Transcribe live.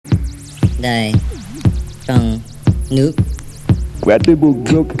Đây, cần nước. Quả tôi buồn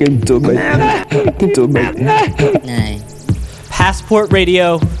rốt kênh tụi mình. Này. Passport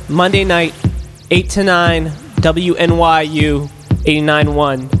Radio, Monday night, 8 to 9, WNYU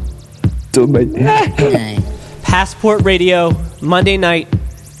 89.1. Tụi mình. Này. Passport Radio, Monday night,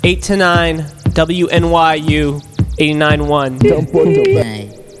 8 to 9, WNYU 89.1. Này.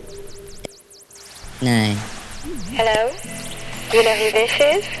 Này. Hello? You know who this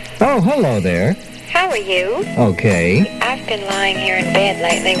is? Oh, hello there. How are you? Okay. I've been lying here in bed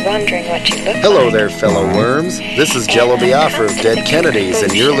lately wondering what you look Hello like. there, fellow worms. This is Jello Biafra of Dead Kennedys,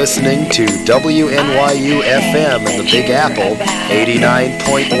 and you're listening to WNYU FM in the Big Apple,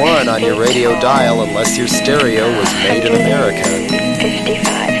 89.1 on your radio dial, unless your stereo was made in America.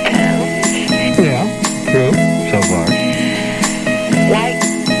 55 pounds. Yeah, true, so far. Light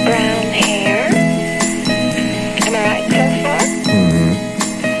brown hair. Am I right so far? Mm-hmm.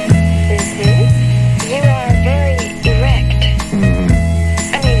 You are very erect. Mm-hmm.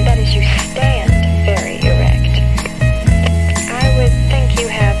 I mean, that is, you stand very erect. I would think you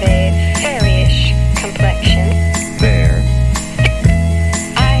have a fairyish complexion. There.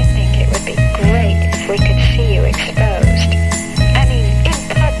 I think it would be great if we could see you exposed. I mean, in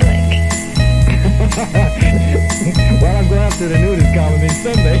public. Well, I'm going out to the nudist colony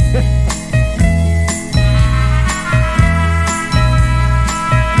Sunday.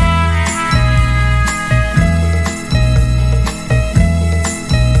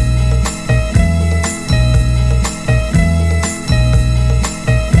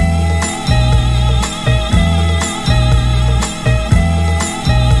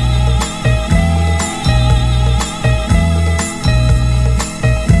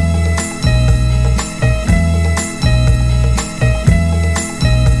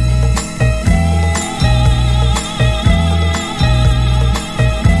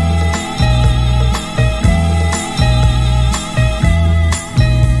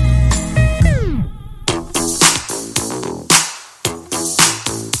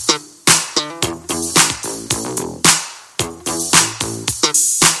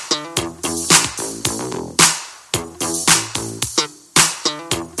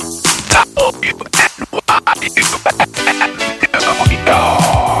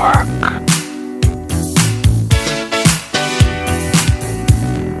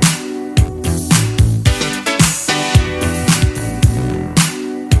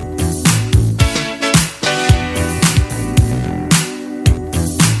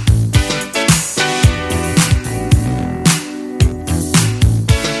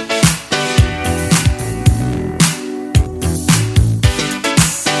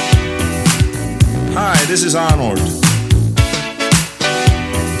 This is Arnold,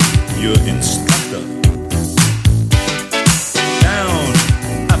 your instructor. Down,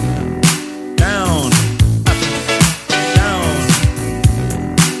 up, down, up, down.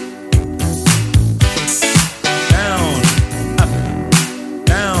 Down, up,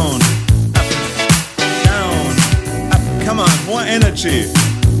 down, up, down, up. Come on, more energy.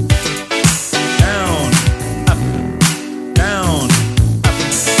 Down, up, down.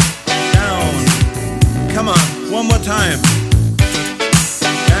 Come on, one more time.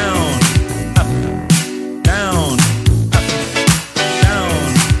 Down, up, down, up, down,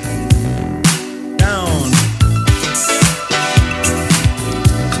 down.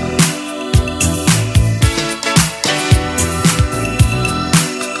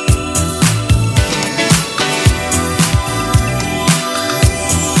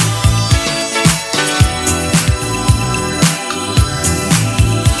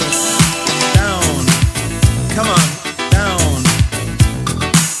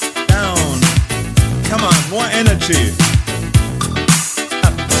 More energy. Up,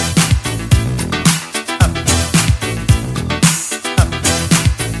 up,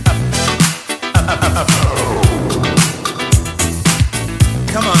 up, up, up, up.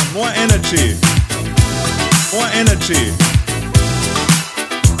 Come on, more energy. More energy.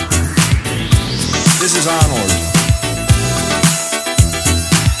 This is Arnold.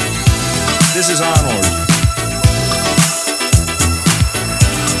 This is Arnold.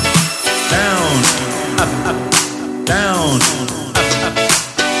 Down. Up, up, down, up, up,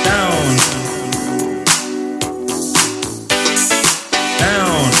 down,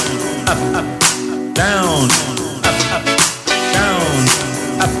 down, up, down, up, down,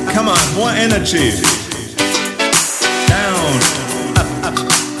 up. Come on, more energy. Down, up,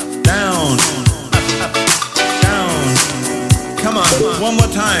 down, up, down. Come on, one more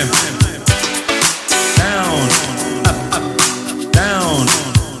time. Down, up, down.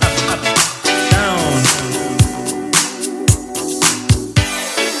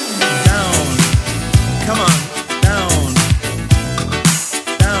 Down.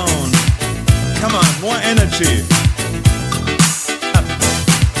 energy. Up,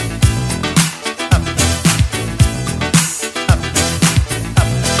 up, up, up.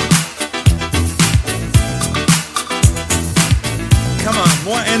 Come on,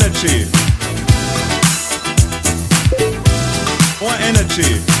 more energy. More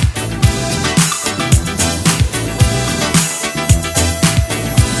energy.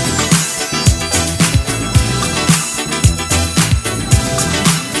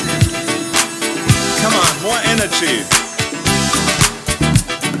 More energy.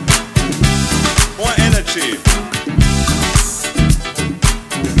 More energy.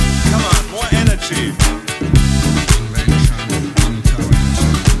 Come on, more energy.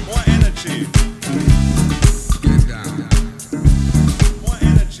 More energy. Get down. More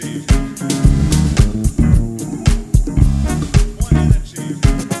energy. More energy.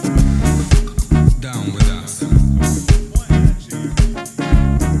 Down with us. More energy.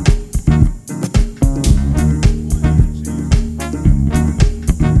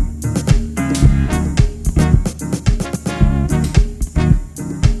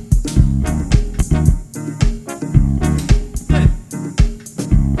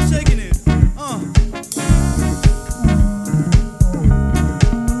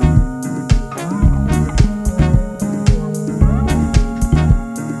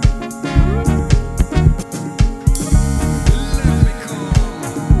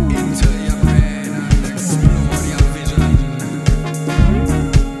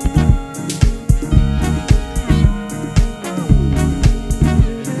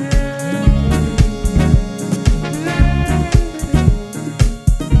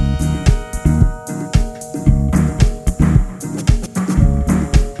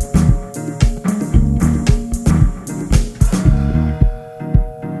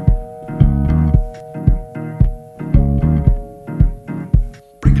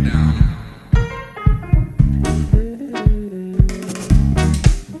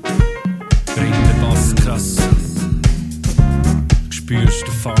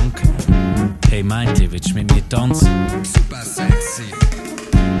 Super sexy.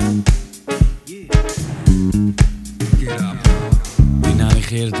 Get up. Bin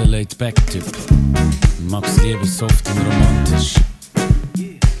eigentlich eher der Laid-Back-Typ. Mag's lieber soft und romantisch.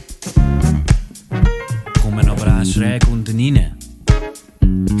 Kommen aber auch schräg unten rein.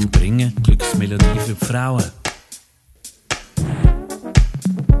 Ich bringe Glücksmelodie für die Frauen.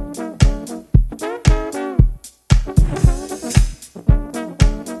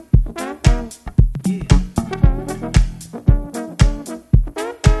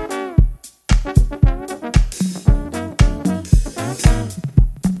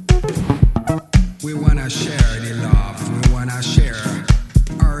 We wanna share the love, we wanna share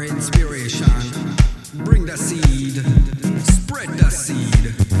our inspiration. Bring the seed, spread the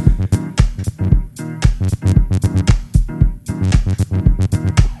seed.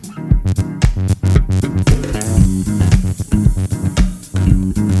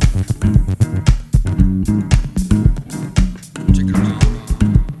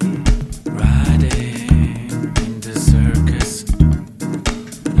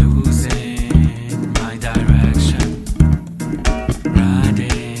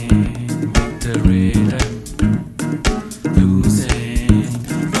 Riding with the rhythm.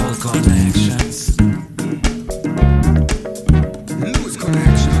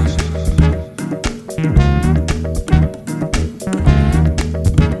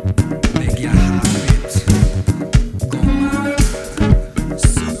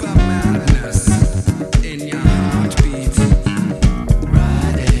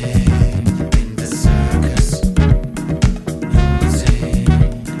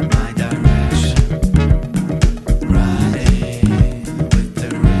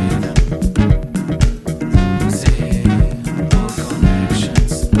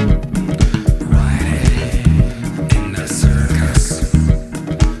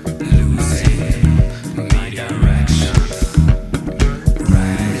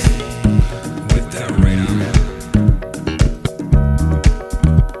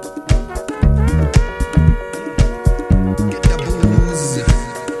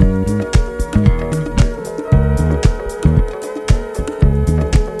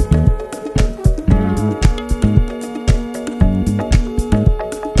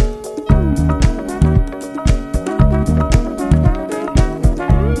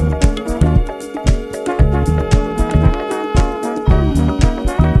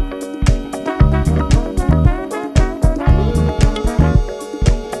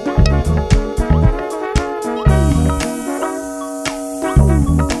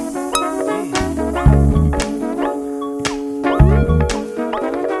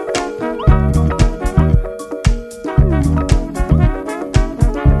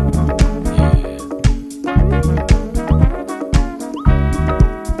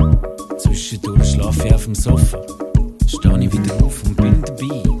 auf dem Sofa, stehe ich wieder auf und bin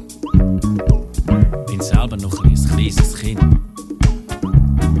dabei. Bin selber noch ein kleines Kind.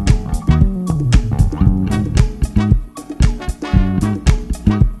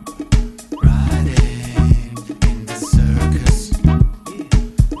 Circus.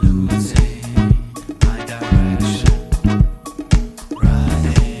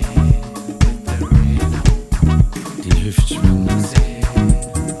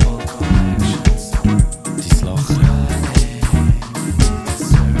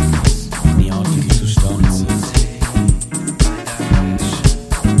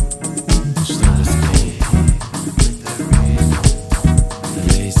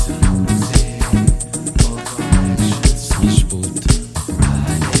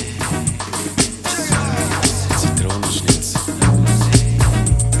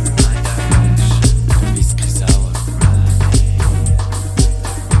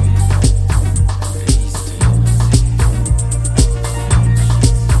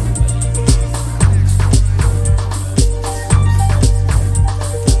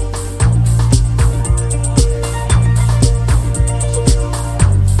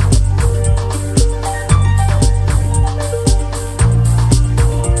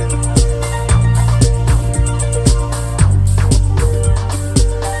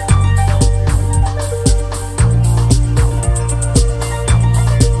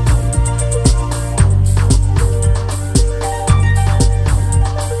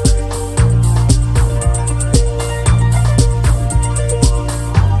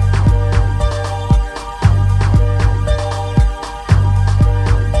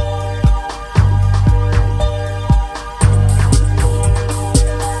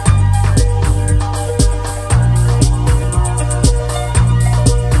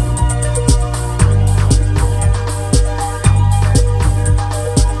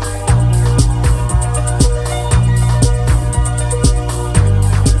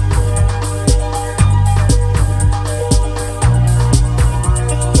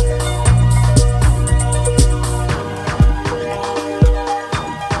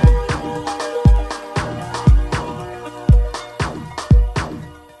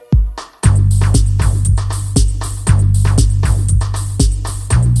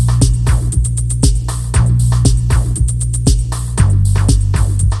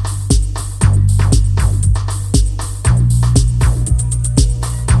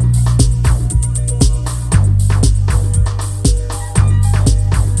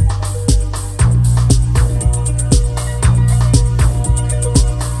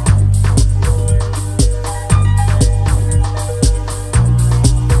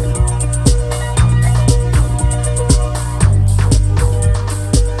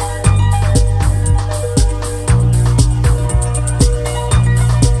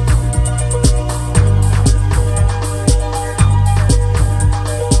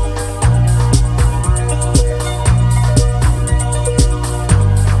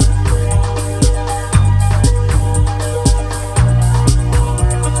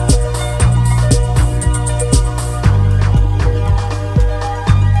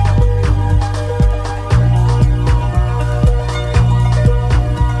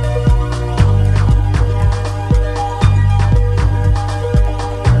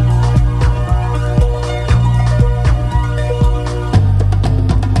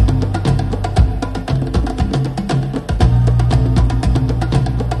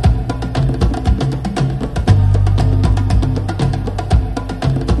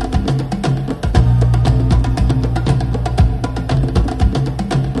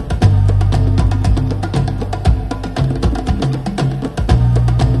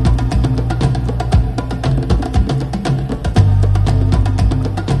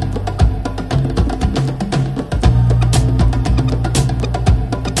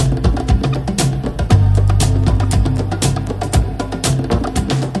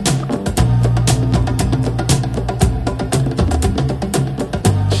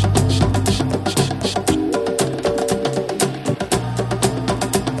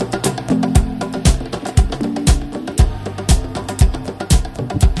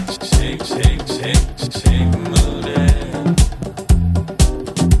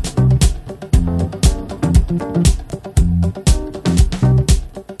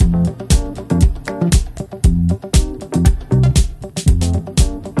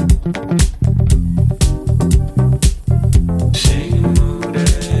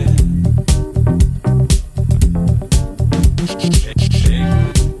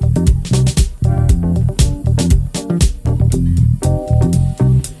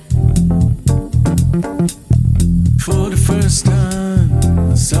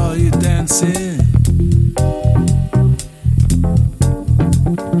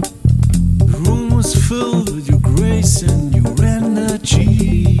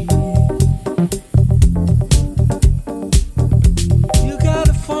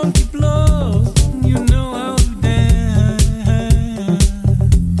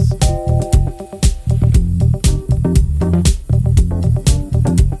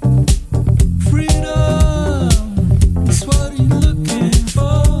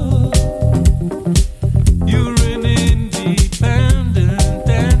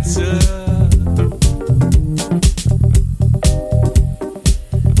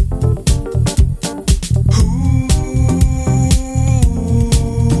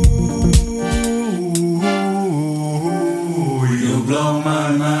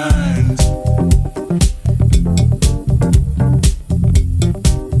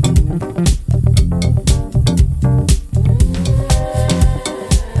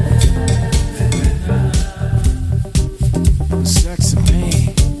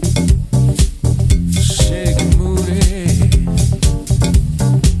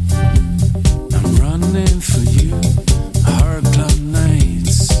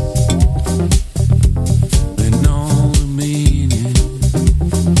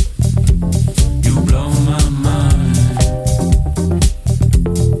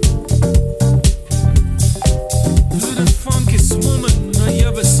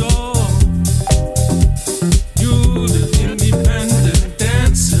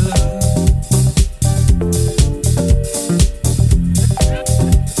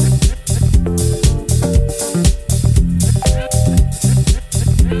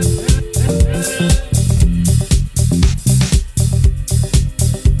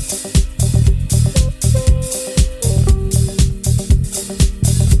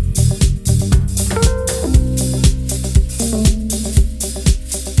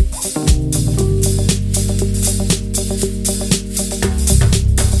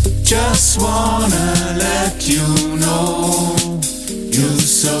 Just wanna let you know you're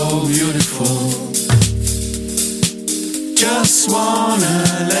so beautiful. Just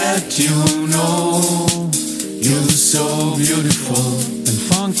wanna let you know you're so beautiful and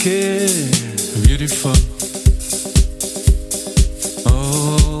funky, beautiful.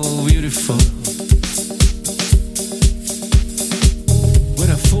 Oh, beautiful. With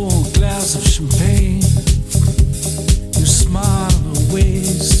a full glass of champagne, you smile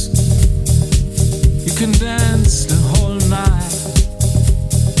always. You can dance the whole night,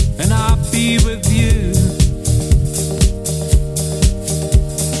 and I'll be with you.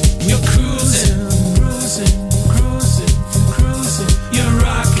 You're cruising, cruising, cruising, cruising. You're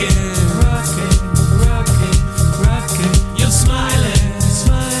rocking, rocking, rocking, rocking. You're smiling,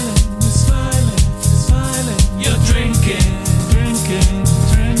 smiling, smiling, smiling. You're drinking, drinking,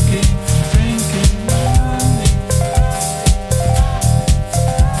 drinking, drinking.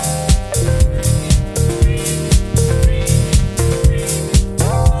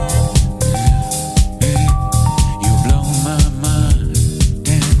 You blow my mind.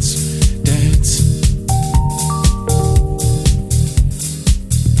 Dance, dance.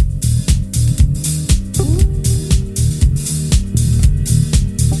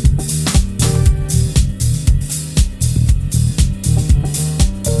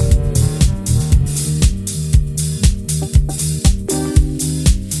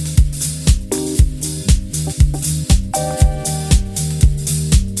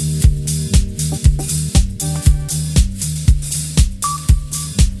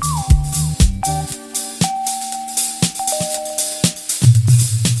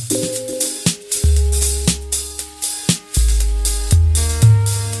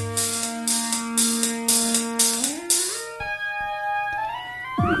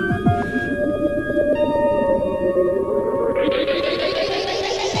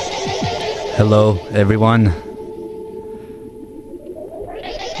 Hello, everyone.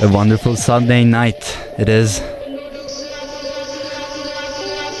 A wonderful Sunday night it is.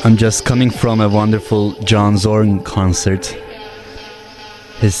 I'm just coming from a wonderful John Zorn concert.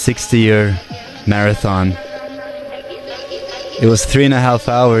 His 60-year marathon. It was 3.5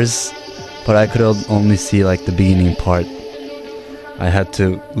 hours, but I could only see like the beginning part. I had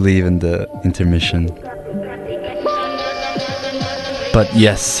to leave in the intermission. But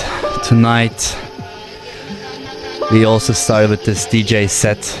yes, tonight we also started with this DJ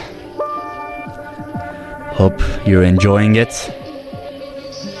set. Hope you're enjoying it.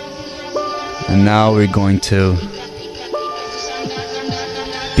 And now we're going to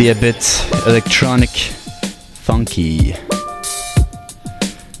be a bit electronic, funky,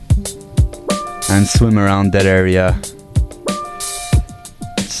 and swim around that area.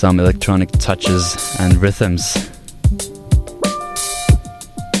 Some electronic touches and rhythms.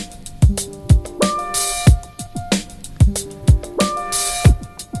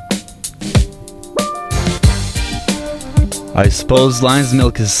 I suppose Lion's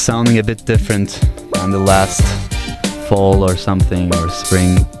Milk is sounding a bit different than the last fall or something, or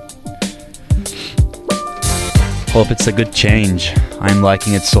spring. Hope it's a good change. I'm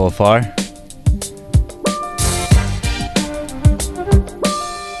liking it so far.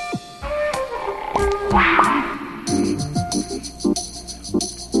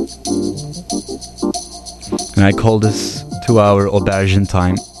 And I call this 2-hour aubergine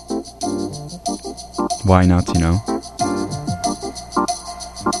time. Why not, you know?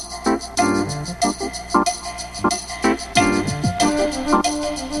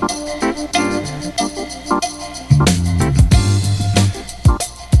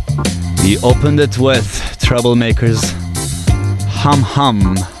 We opened it with Troublemakers' Hum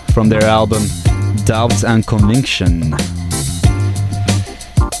Hum from their album Doubts and Conviction,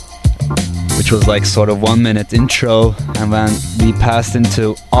 which was like sort of 1 minute intro, and then we passed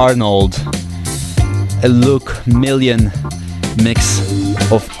into Arnold, a Luke Million mix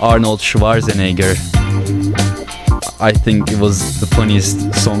of Arnold Schwarzenegger. I think it was the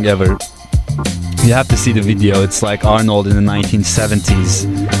funniest song ever. You have to see the video. It's like Arnold in the 1970s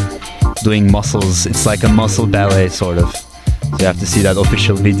doing muscles. It's like a muscle ballet sort of. So you have to see that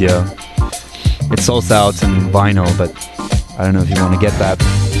official video. It's also out in vinyl, but I don't know if you want to get that.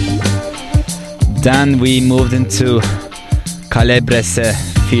 Then we moved into Calabrese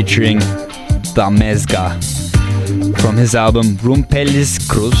featuring Damezga from his album Rumpelis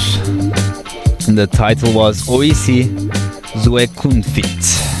Cruz, and the title was Oisi Zue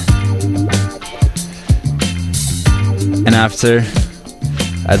Kunfit. And after,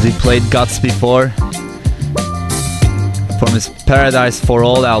 as we played Guts before, from his Paradise for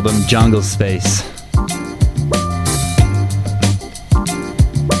All album Jungle Space.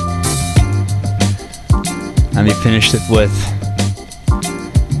 And we finished it with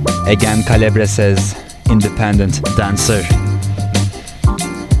again Calebres' Independent Dancer.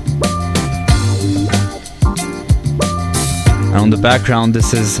 And on the background,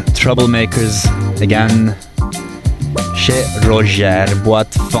 this is Troublemakers again, chez Roger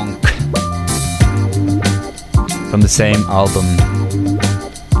Boîte Funk, from the same album.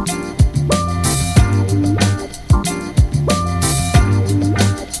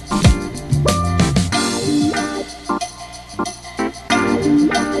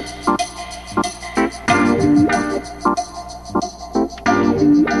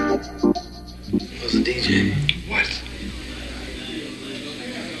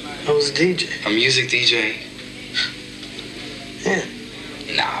 A music DJ? Yeah.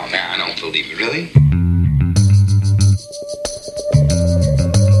 No, man, I don't believe it. Really?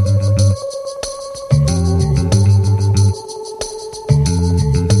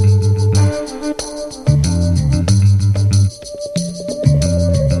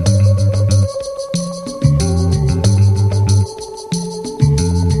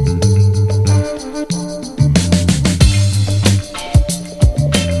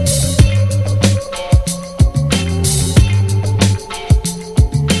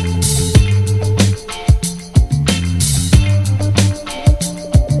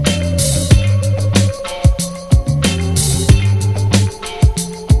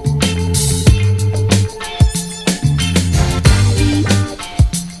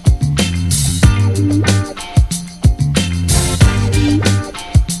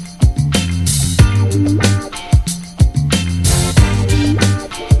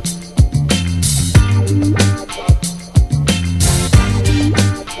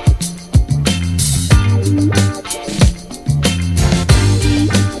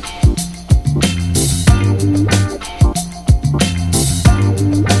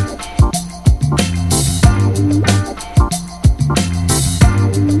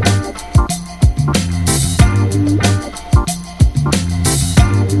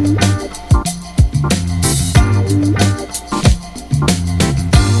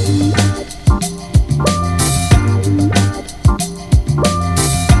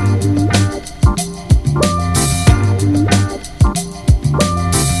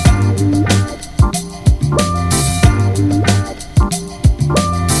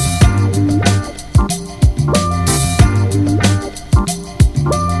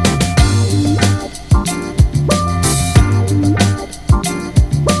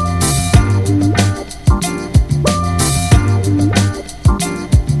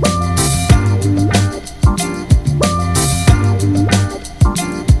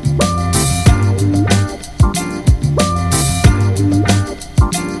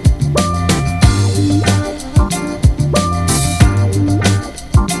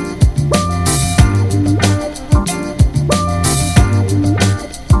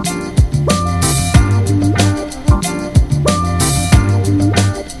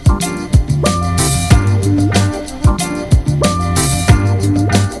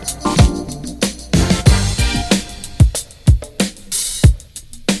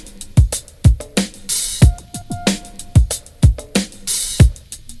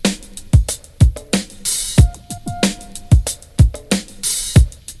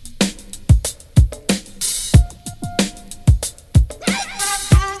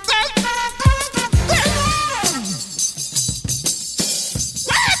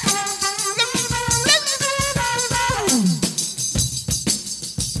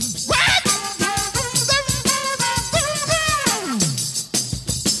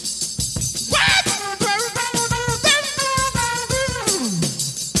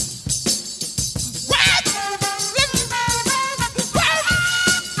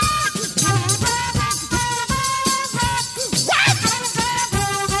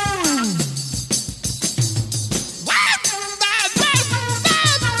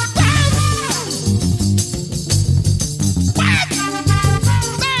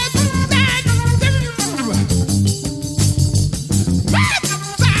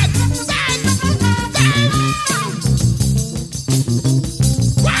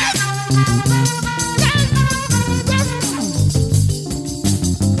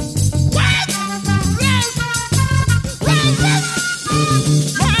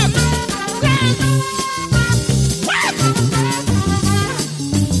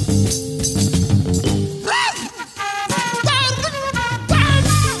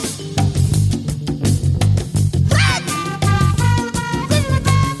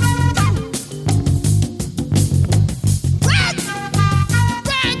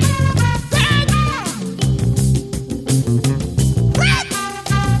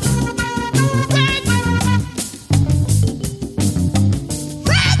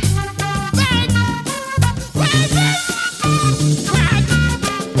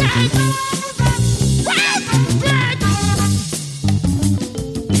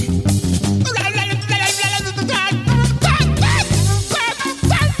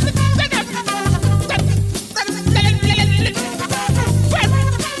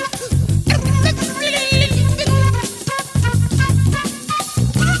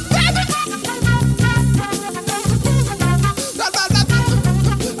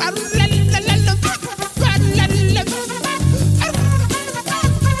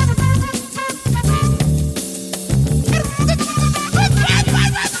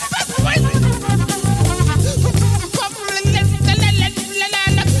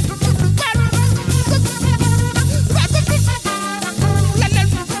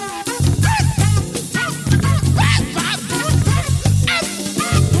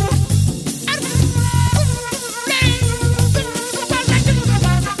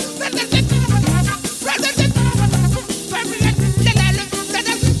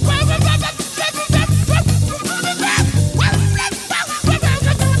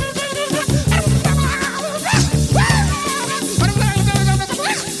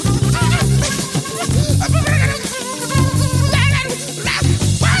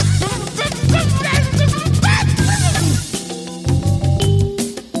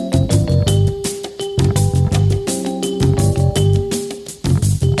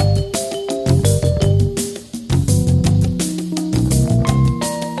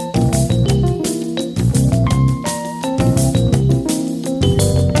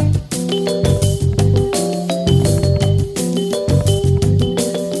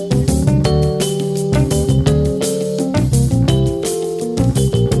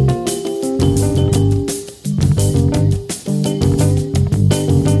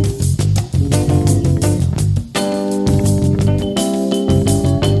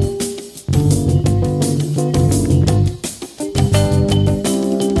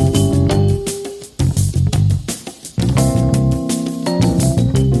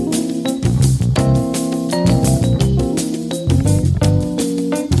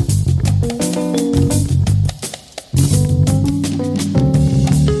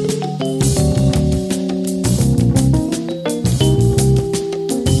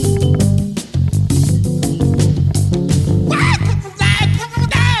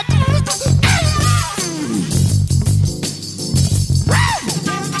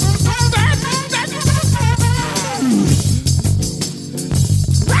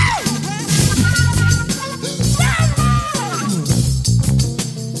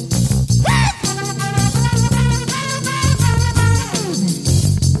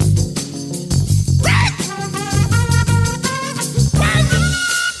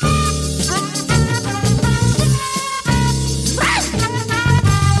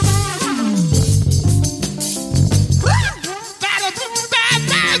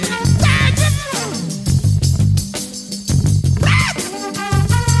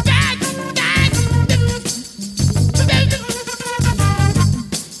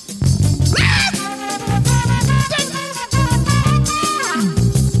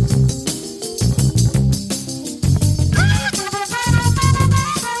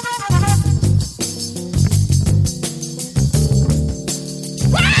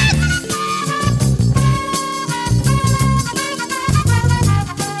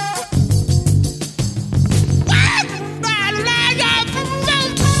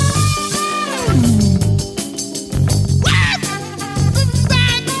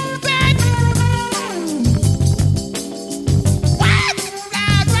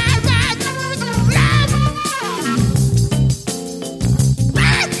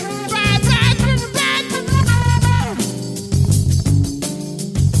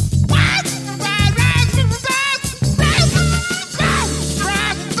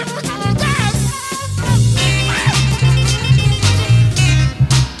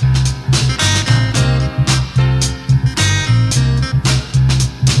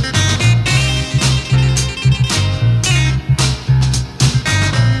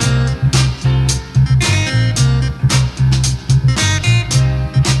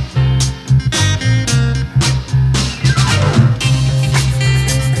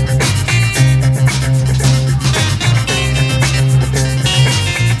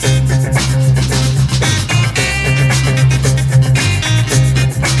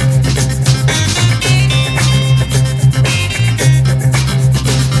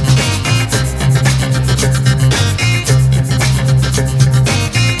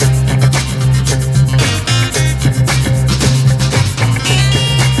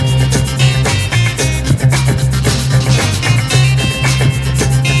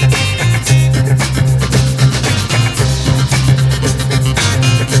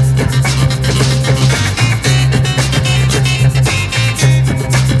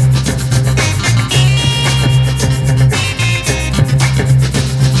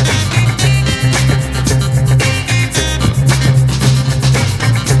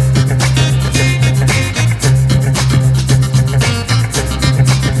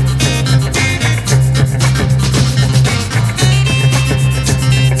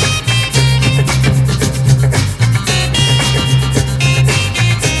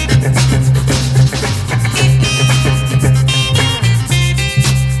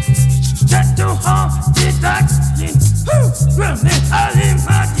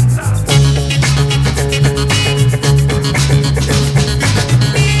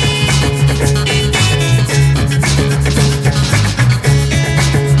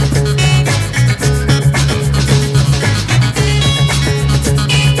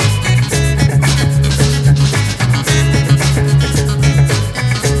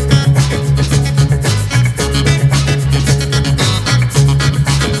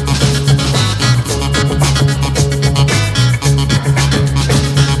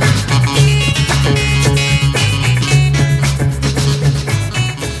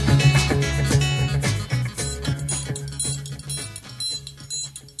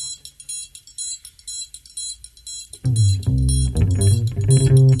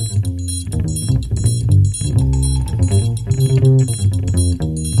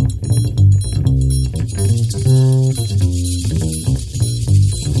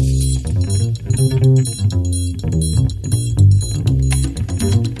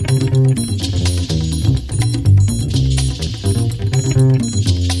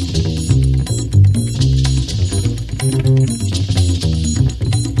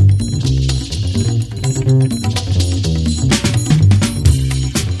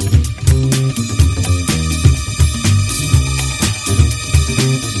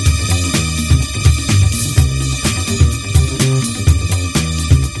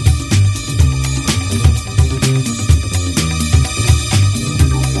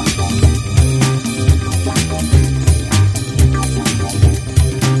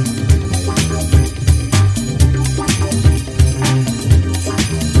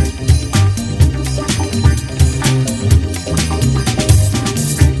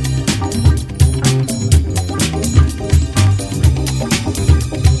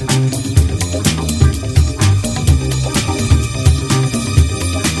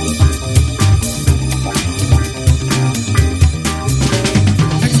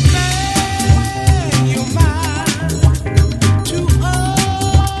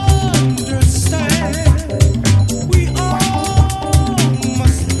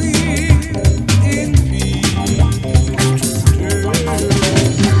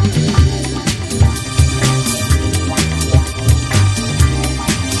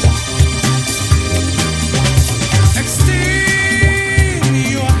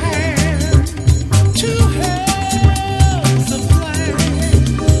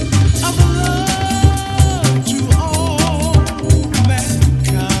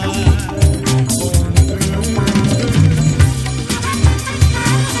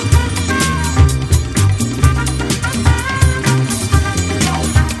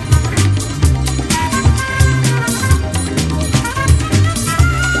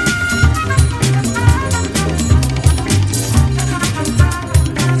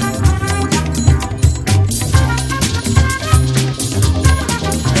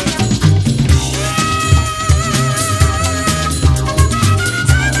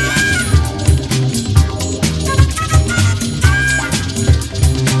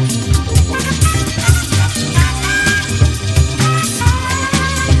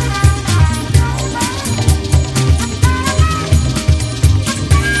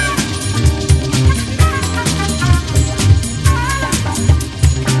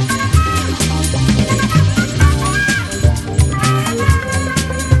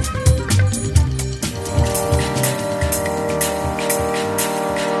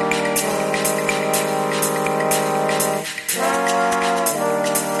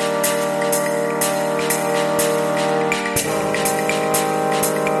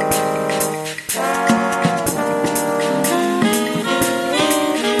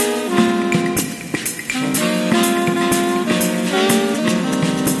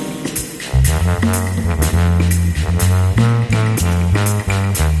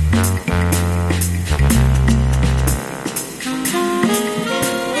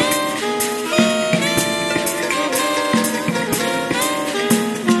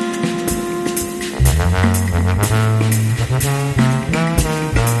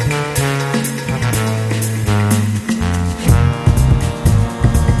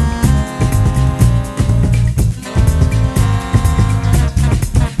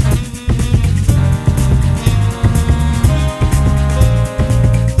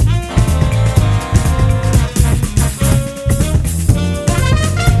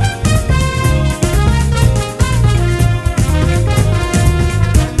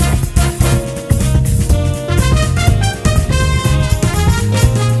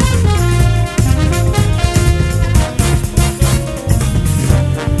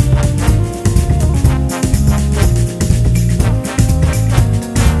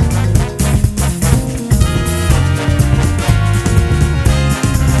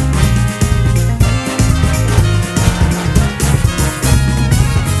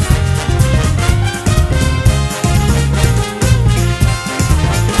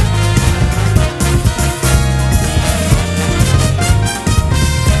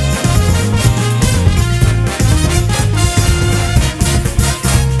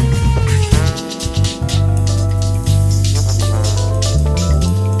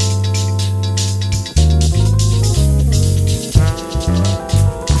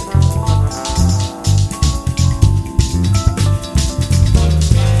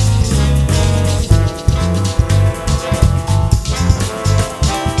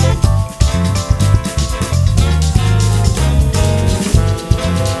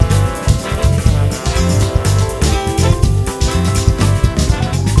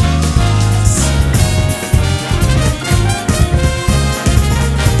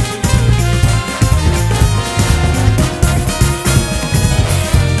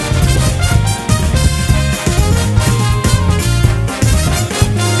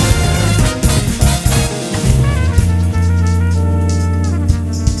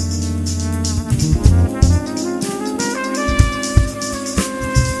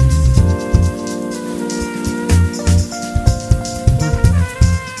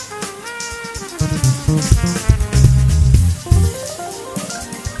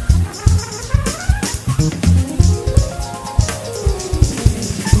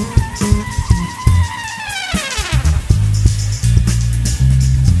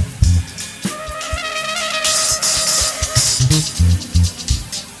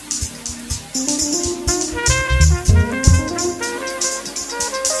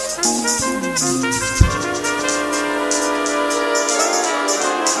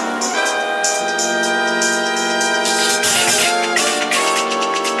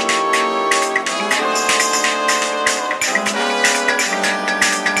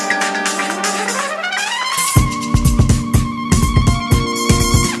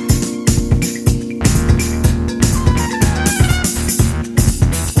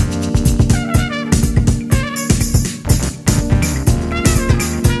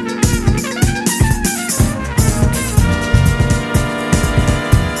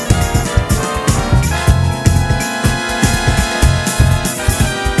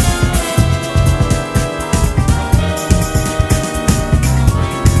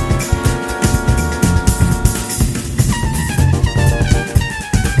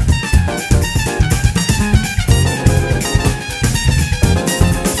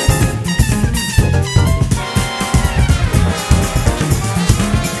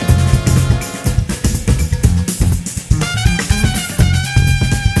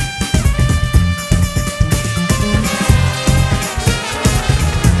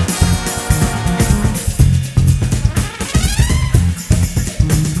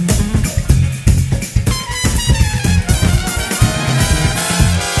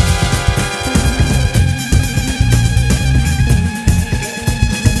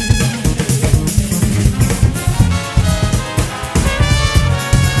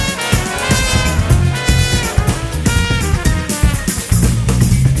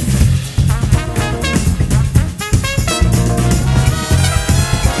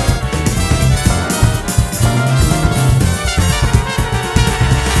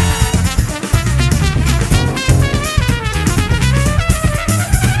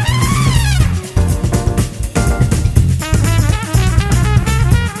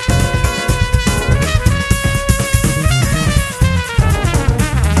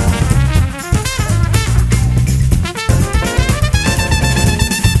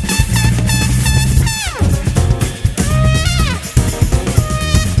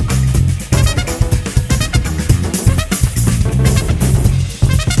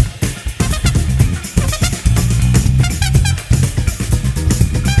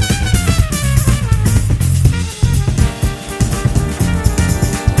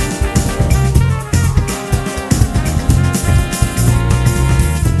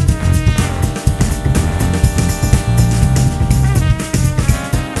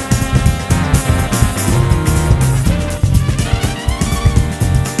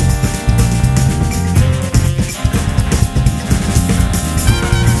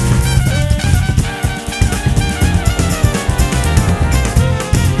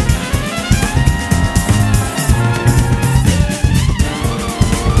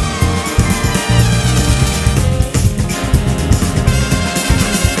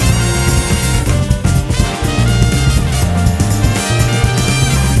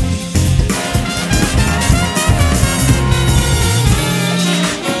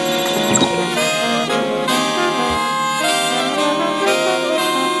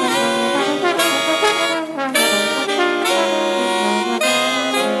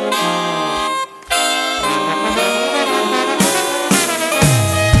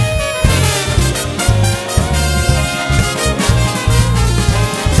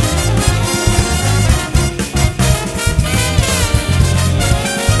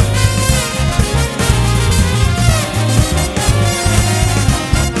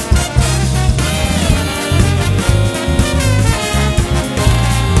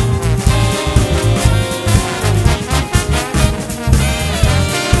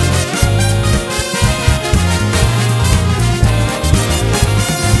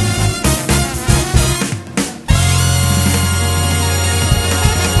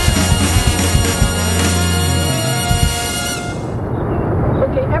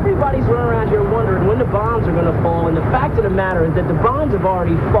 the bombs are going to fall, and the fact of the matter is that the bombs have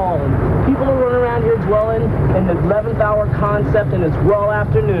already fallen. People are running around here dwelling in the 11th hour concept, and it's well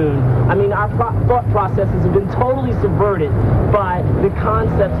afternoon. I mean, our thought processes have been totally subverted by the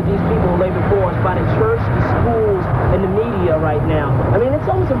concepts of these people who lay before us, by the church, the schools, and the media right now. I mean, it's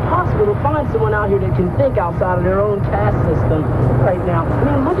almost impossible to find someone out here that can think outside of their own caste system right now. I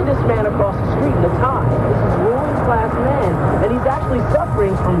mean, look at this man across the street in the tie. This is a ruling class man, and he's actually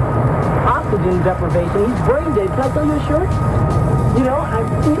suffering from oxygen deprivation. He's brain dead. Can I tell you a shirt? You know,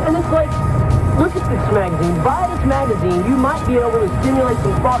 and it's like, look at this magazine. Buy this magazine. You might be able to stimulate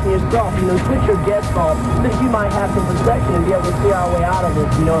some thought in yourself, you know, switch your guest thought so that you might have some perception and be able to see our way out of this,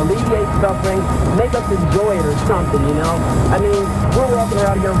 you know, alleviate suffering, make us enjoy it or something, you know. I mean, we're walking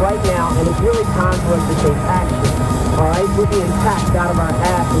around here right now, and it's really time for us to take action. All right, we're being taxed out of our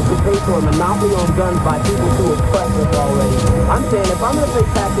asses to pay for a monopoly on guns by people who oppress us already. I'm saying if I'm going to pay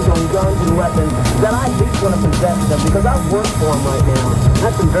taxes on guns and weapons, then I at least want to possess them because I've worked for them right now.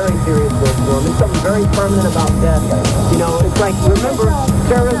 That's some very serious work for them. There's something very permanent about death. You know, it's like, remember,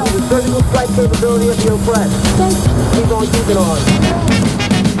 terrorism is the surgical strike capability of the oppressed. Keep on keeping on.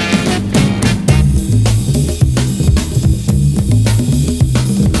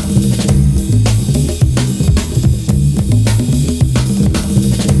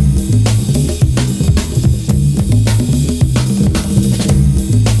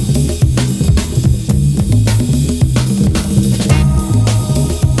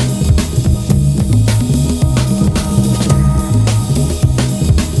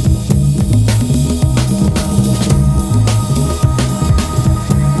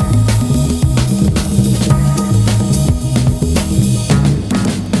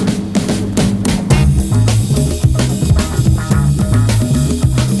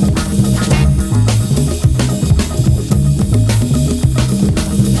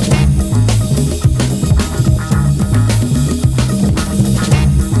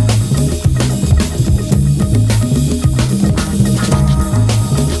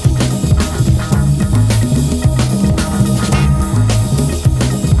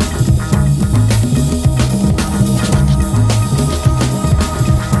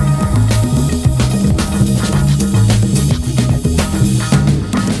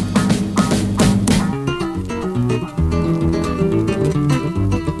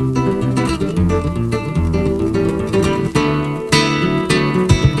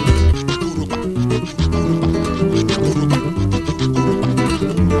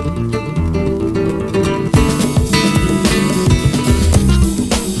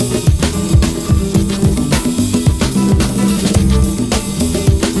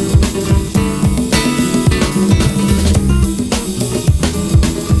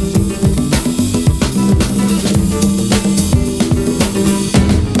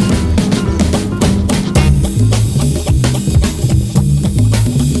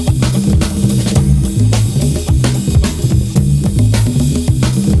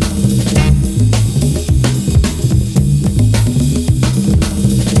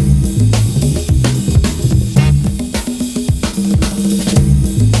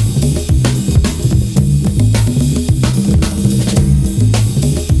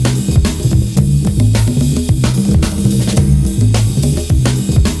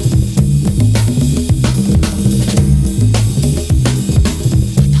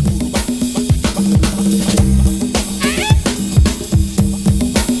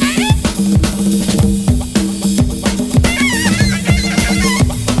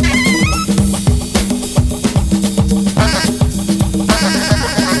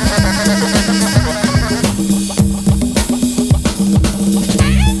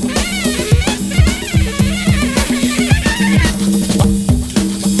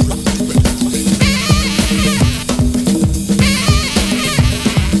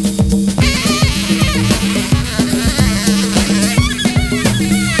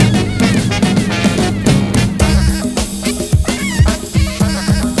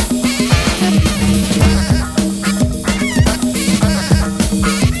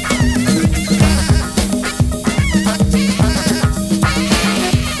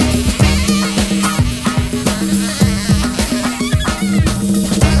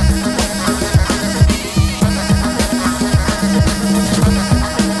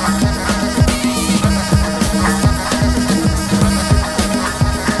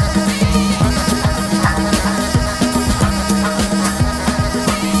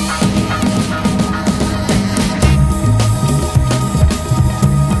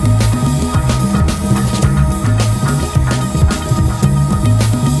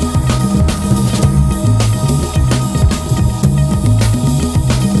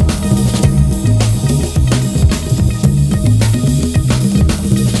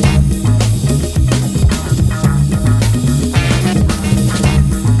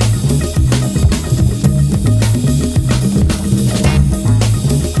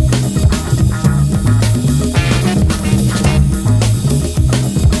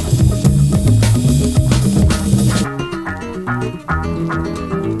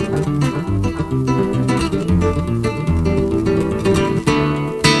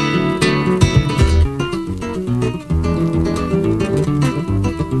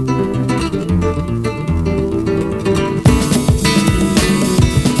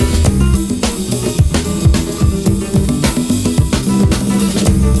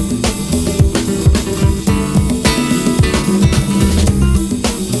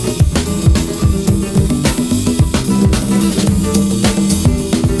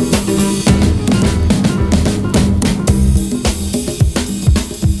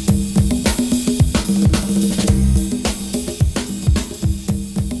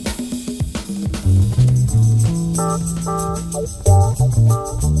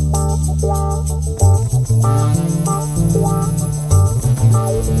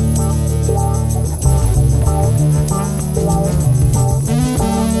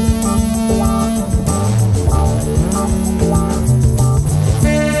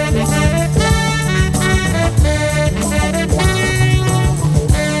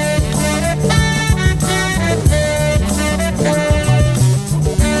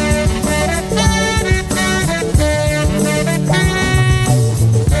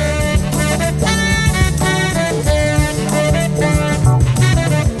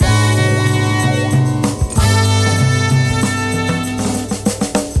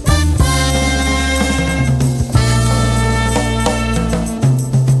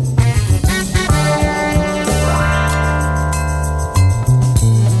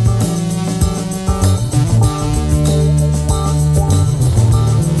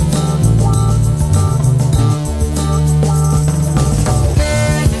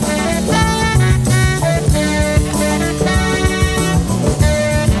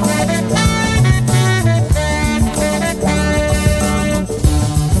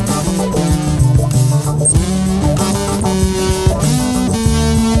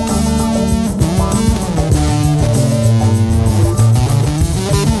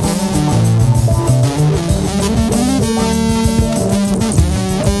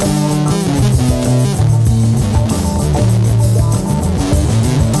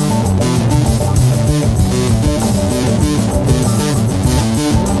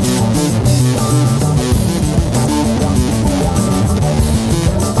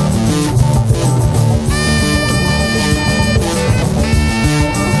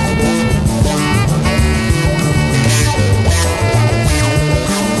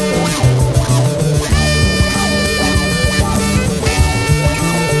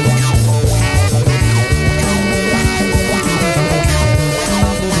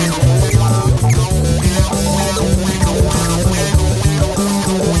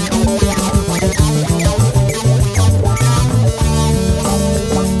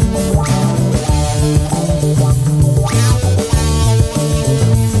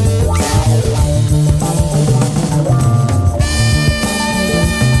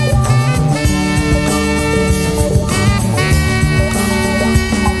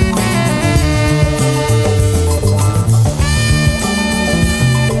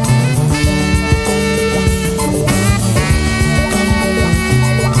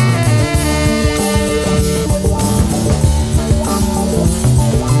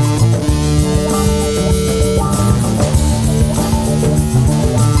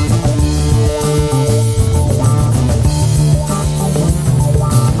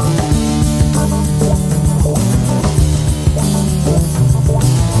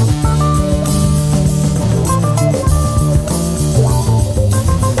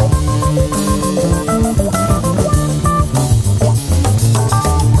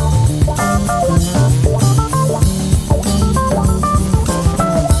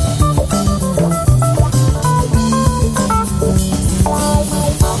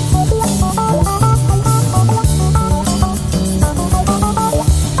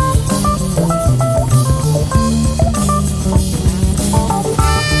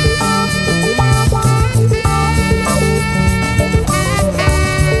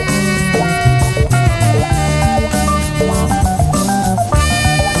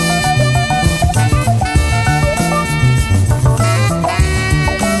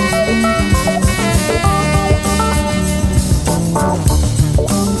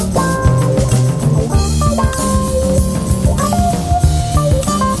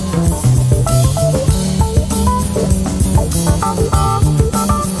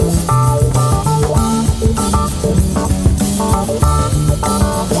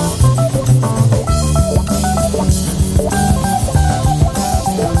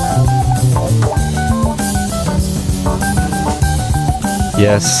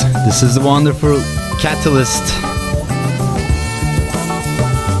 Yes, this is the wonderful Catalyst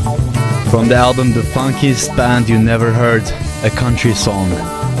from the album The Funkiest Band You Never Heard, a country song.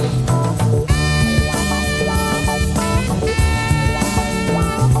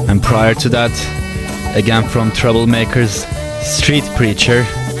 And prior to that, again from Troublemakers, Street Preacher,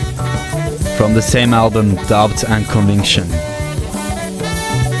 from the same album, Doubt and Conviction.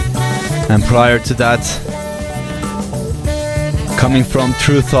 And prior to that, coming from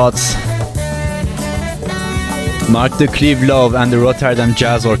True Thoughts, Mark de Kleve and the Rotterdam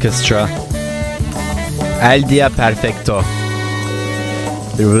Jazz Orchestra, El Dia Perfecto.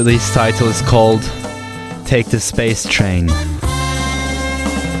 The release title is called Take the Space Train.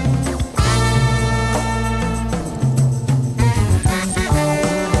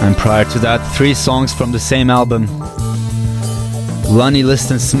 And prior to that, 3 songs from the same album. Lonnie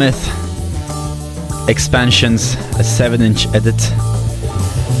Liston Smith, Expansions, a 7-inch edit.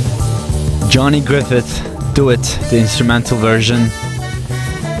 Johnny Griffith, Do It, the instrumental version.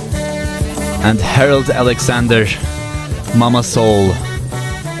 And Harold Alexander, Mama Soul.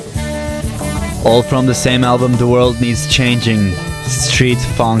 All from the same album, The World Needs Changing, Street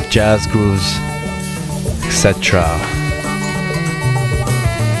Funk Jazz Grooves, etc.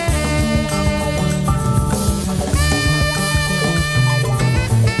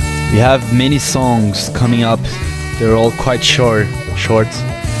 We have many songs coming up. They're all quite short, so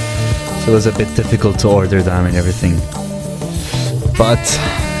it was a bit difficult to order them and everything. But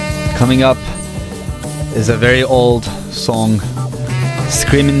coming up is a very old song,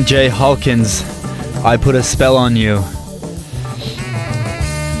 Screamin' Jay Hawkins, I Put a Spell on You.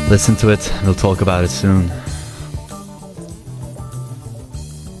 Listen to it, we'll talk about it soon.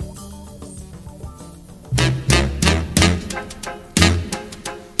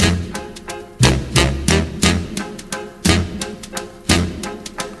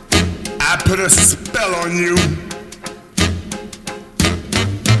 Put a spell on you.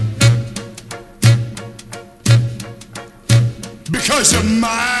 Because you're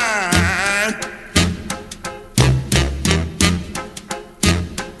mine.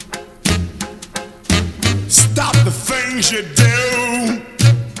 Stop the things you do.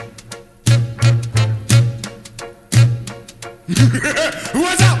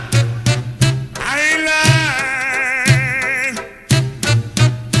 What's up? I ain't lying.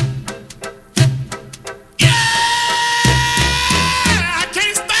 I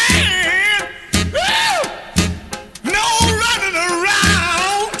can't stand no running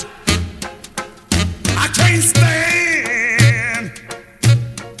around. I can't stand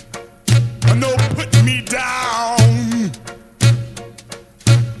no putting me down.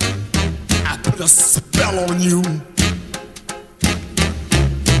 I put a spell on you.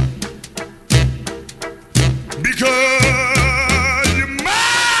 Because you're mine.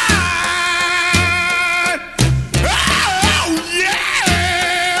 Oh yeah.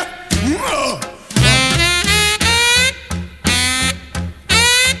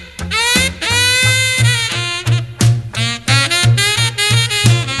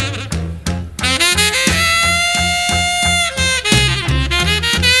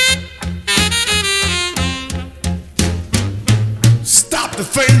 Stop the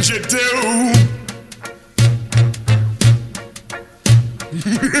things you do.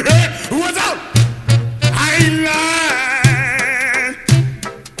 What's up? I ain't lying.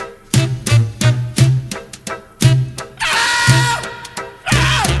 Oh,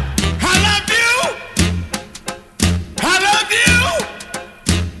 oh, I love you. I love you.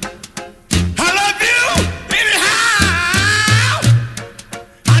 I love you anyhow.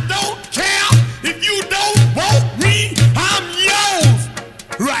 I don't care if you don't want me. I'm yours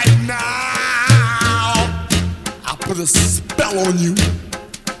right now. I put a spell on you.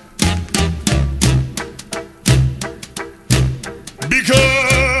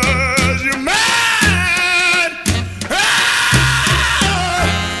 Because you're mine. Ah,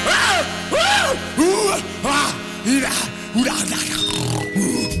 ah, ooh, ooh, ah, yeah, ooh, ah, ah,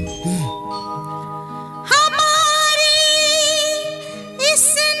 हमारी इस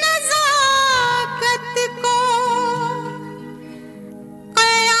नज़ाकत को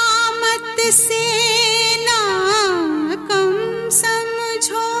क़यामत से ना कम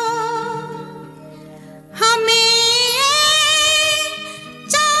समझो हमें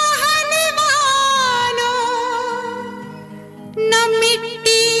चाहने वालों न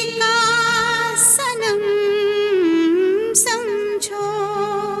मिट्टी का सनम समझो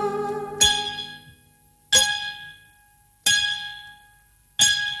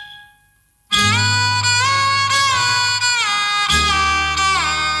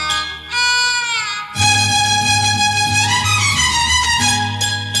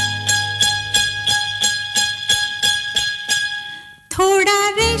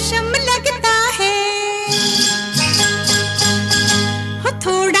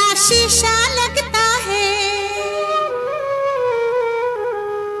शीशा लगता है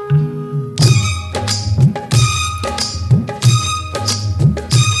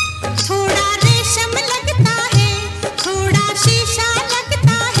थोड़ा रेशम लगता है थोड़ा शीशा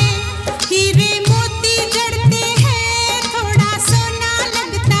लगता है हीरे मोती जड़ते हैं थोड़ा सोना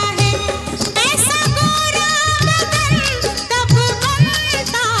लगता है ऐसा गोरा बदन तब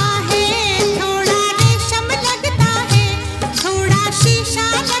बनता है थोड़ा रेशम लगता है थोड़ा शीशा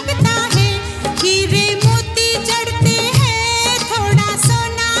लगता है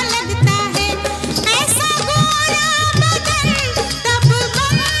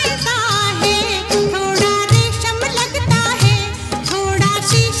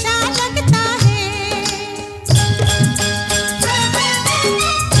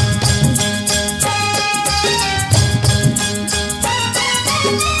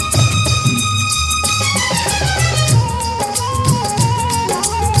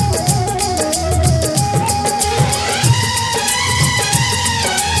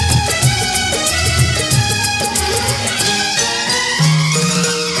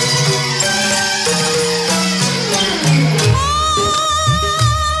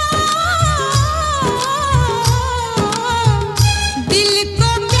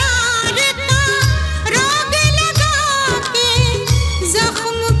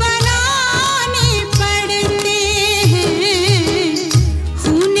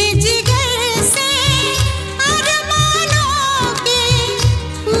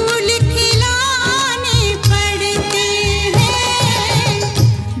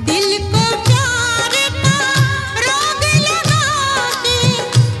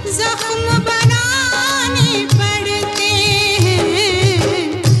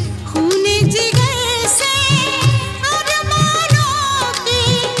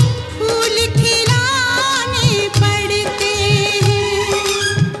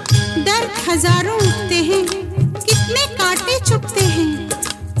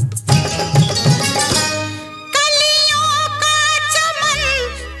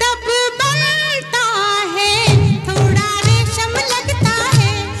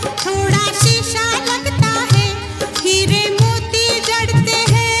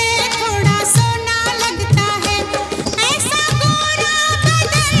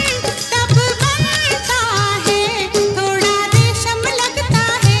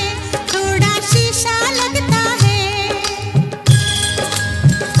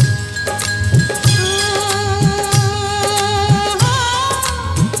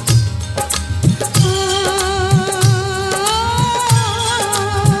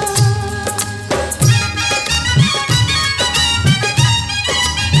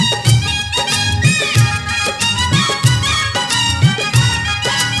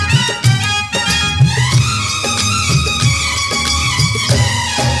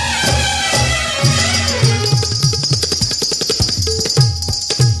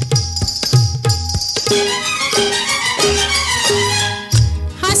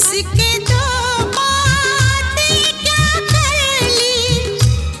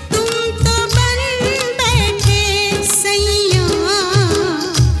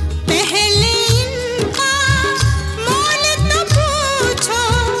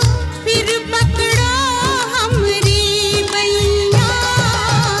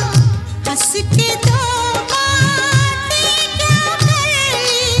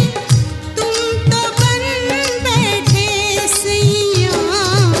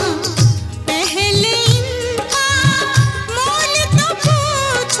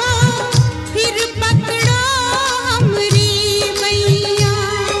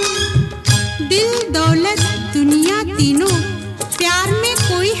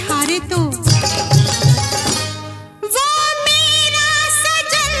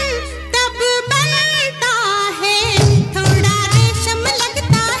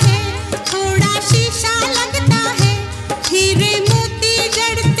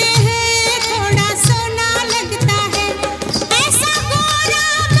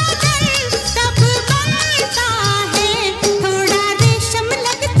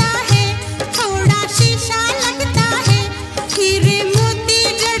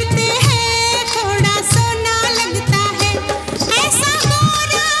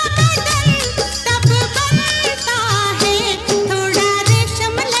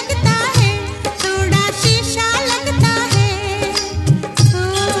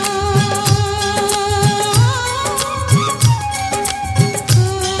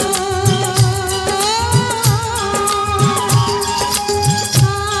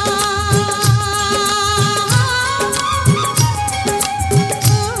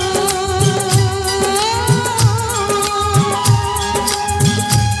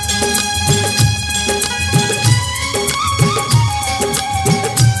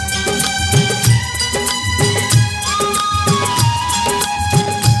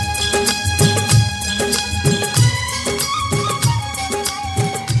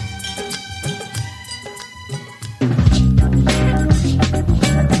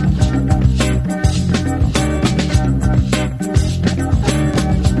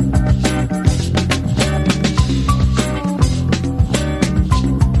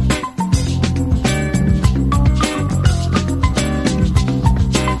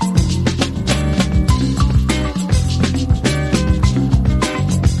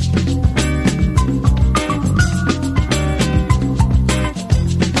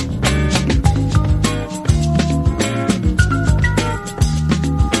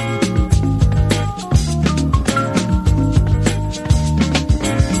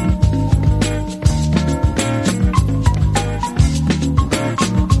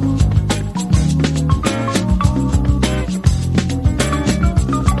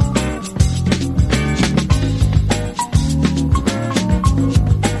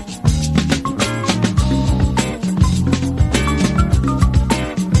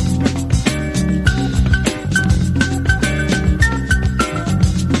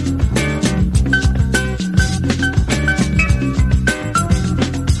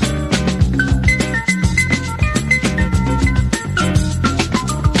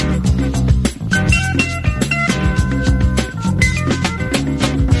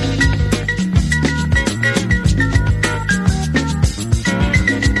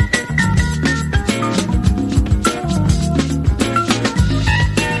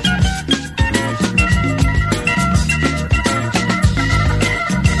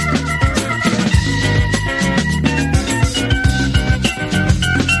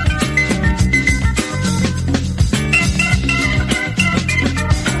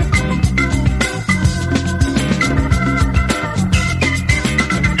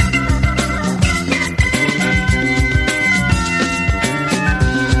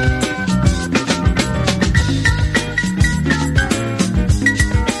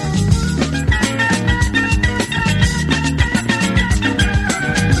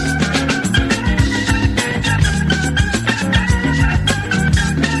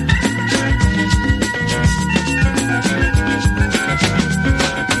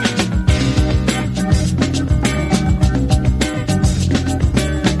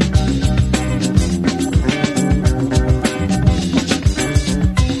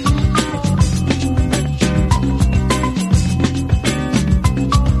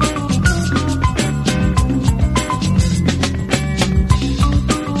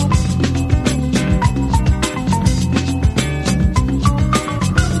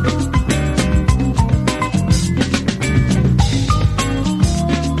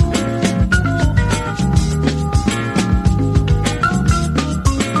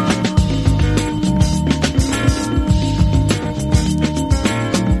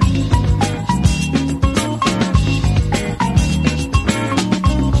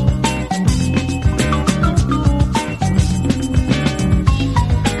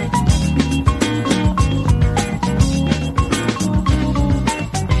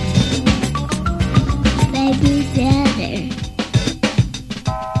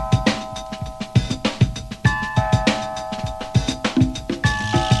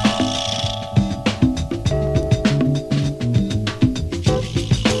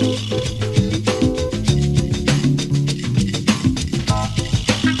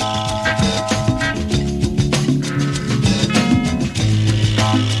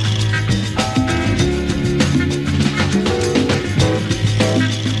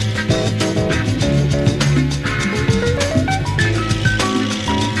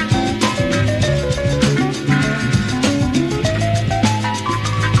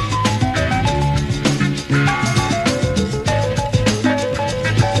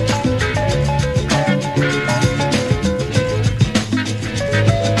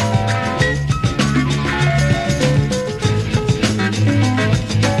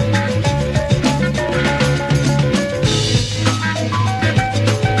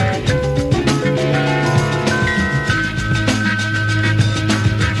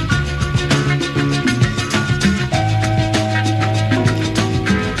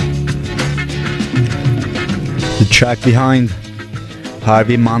track behind,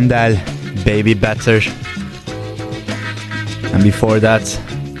 Harvey Mandel, Baby Better. And before that,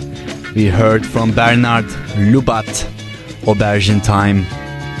 we heard from Bernard Lubat, Aubergine Time.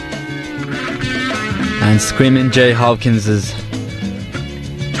 And Screamin' Jay Hawkins's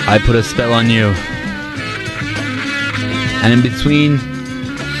I Put a Spell on You. And in between,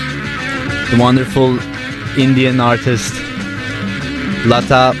 the wonderful Indian artist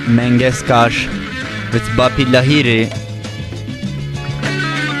Lata Mangeshkar with Bapi Lahiri.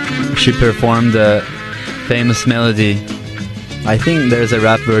 She performed a famous melody. I think there's a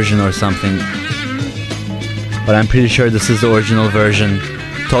rap version or something, but I'm pretty sure this is the original version.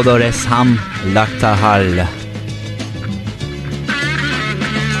 Todo Resham Lagta Hal.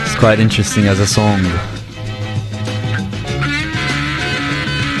 It's quite interesting as a song.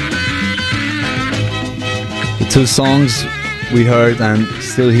 The two songs we heard and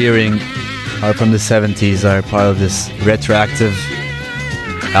still hearing are from the 70s, are part of this retroactive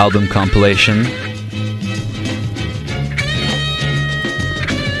album compilation.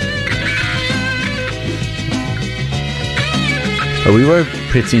 But we were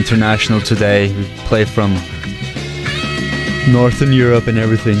pretty international today. We played from Northern Europe and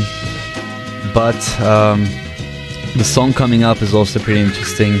everything. But the song coming up is also pretty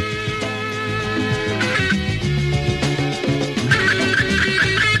interesting.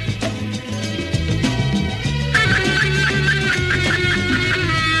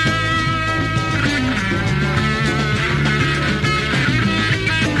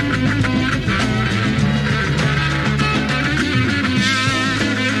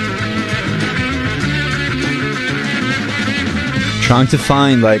 Trying to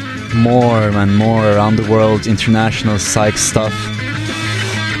find like more and more around the world international psych stuff,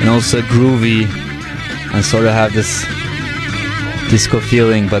 and also groovy, and sort of have this disco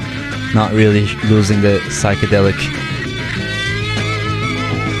feeling but not really losing the psychedelic.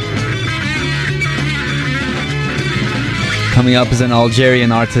 Coming up is an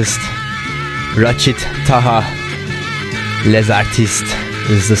Algerian artist, Rachid Taha. Les Artistes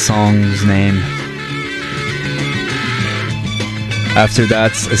is the song's name. After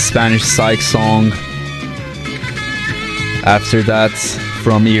that, a Spanish psych song. After that,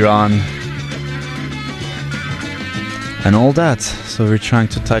 from Iran. And all that. So we're trying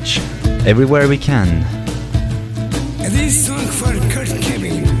to touch everywhere we can. This song for Kurt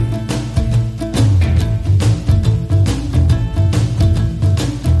Cobain.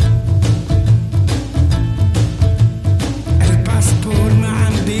 الباسبور ما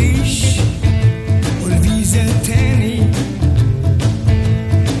عنديش والفيزا تاني.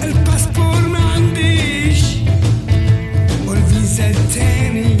 الباسبور ما عنديش والفيزا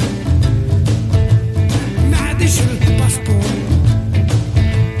تاني. ما عنديش الباسبور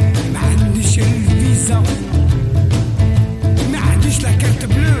ما عنديش الفيزا ما عنديش لا كارت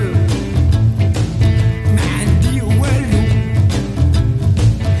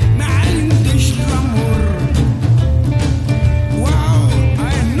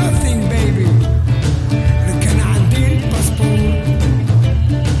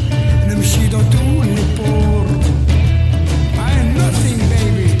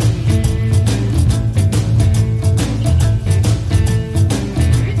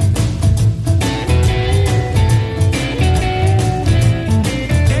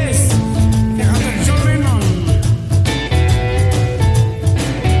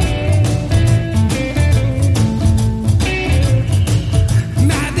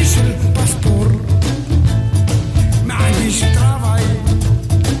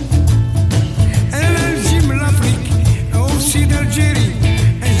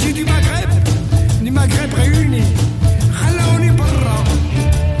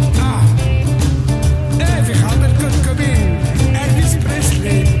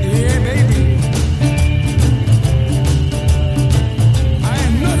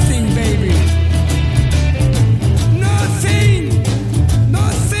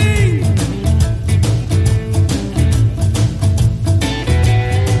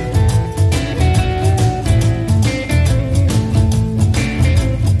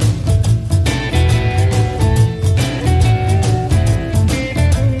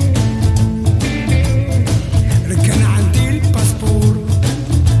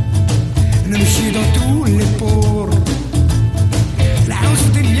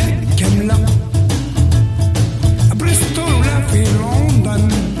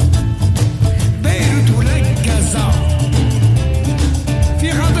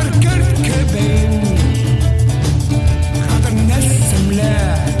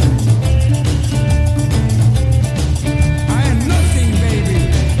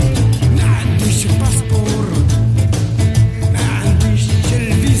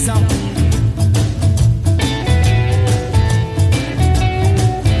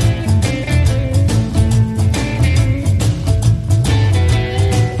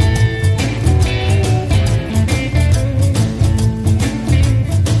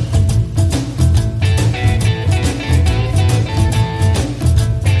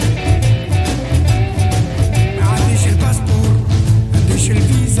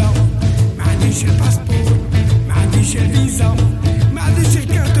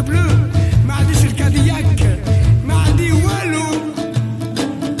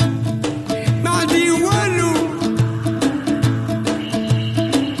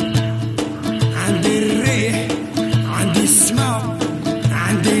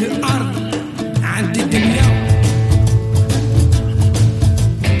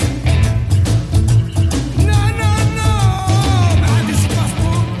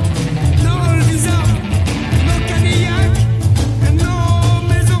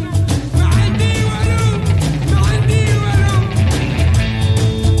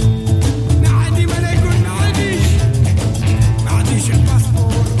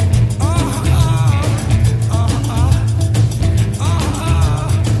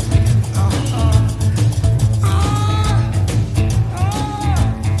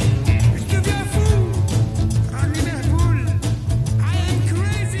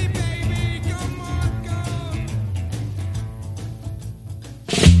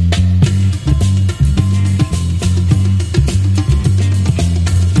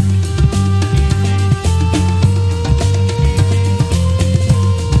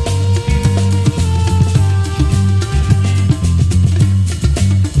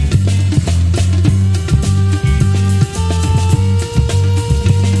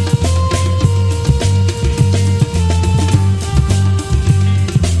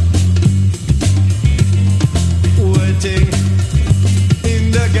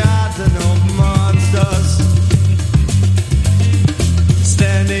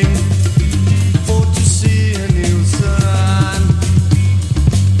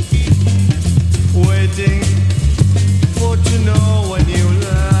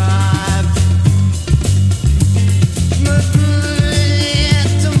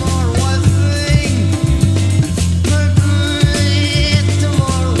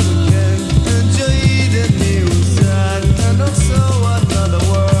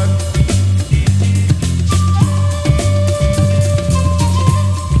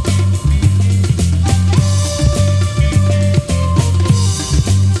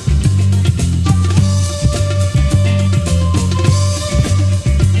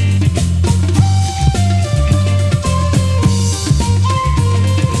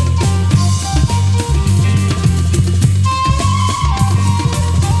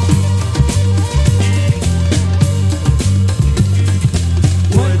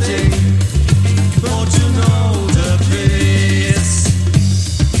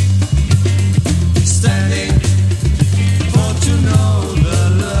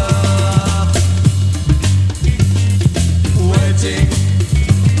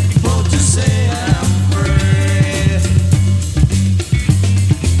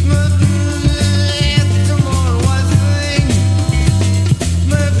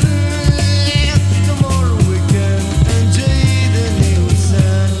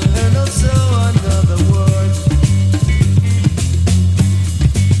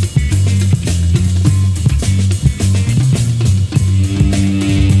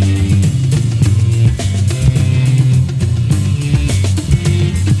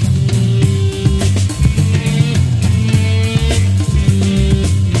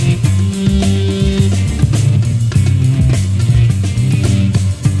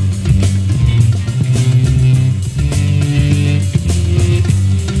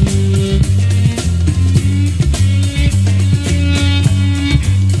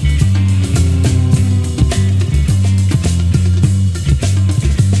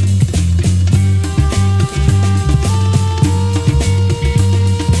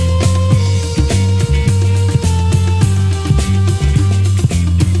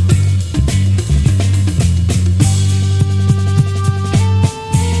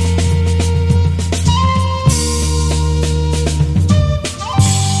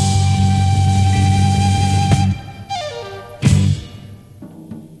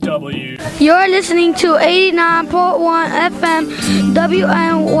W. You're listening to 89.1 FM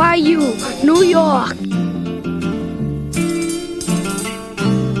WNYU, New York.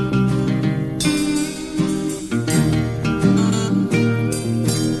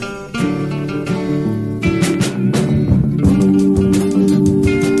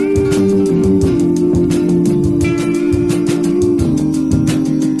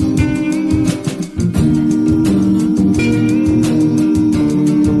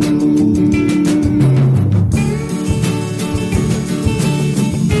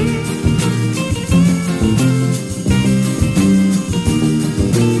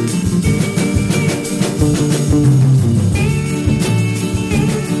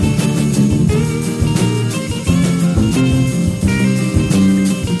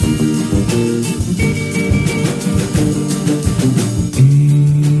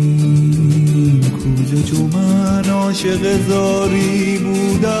 عاشق زاری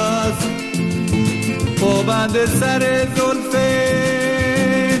بود است پابند سر زلف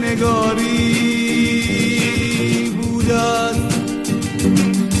نگاری بود است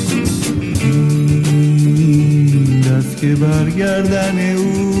این دست که برگردن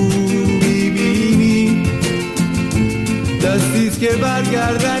او میبینی دستیست که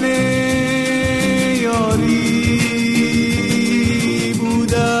برگردن یاری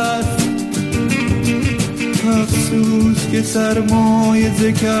بود است افسوس که سرمایه ز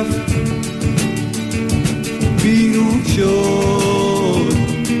کف بیرون شد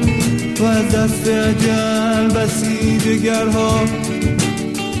و از دست اجل بسی دگرها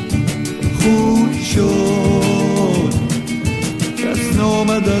خون شد کس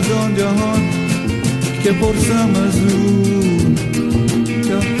نامد از آن جهان که پرسم از او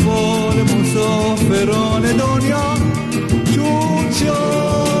که احوال مسافران دنیا چون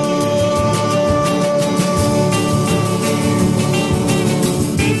شد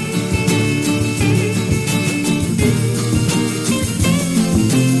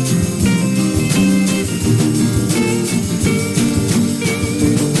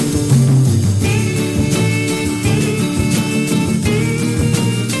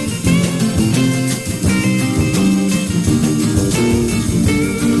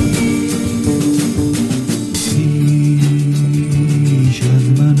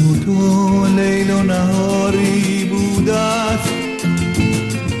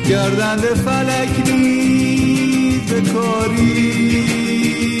گردنده فلک نیز به کاری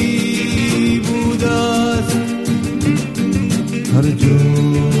بود است هر جا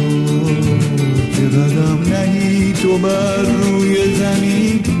که قدم نهی تو بر روی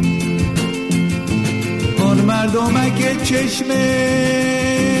زمین آن مردمک چشم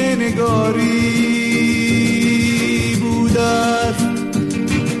نگاری بود است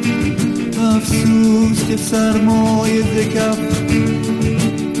افسوس که سرمایه ز کف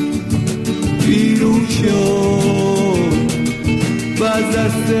بیرون شد و از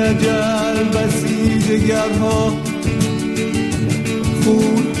دست اجل بسی دگرها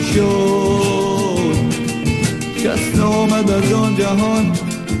خون شد کس نامد از آن جهان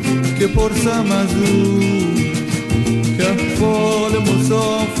که پرسم از او که احوال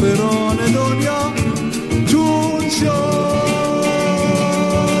مسافران دنیا چون شد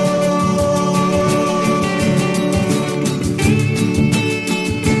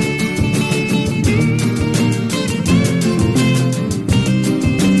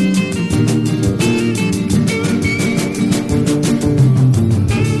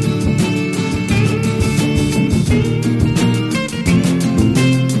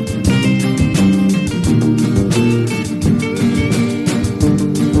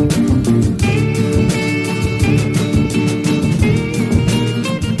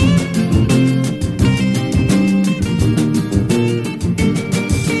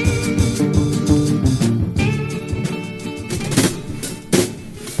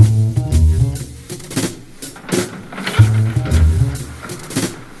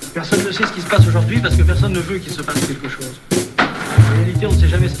Parce que personne ne veut qu'il se passe quelque chose. En réalité, on ne sait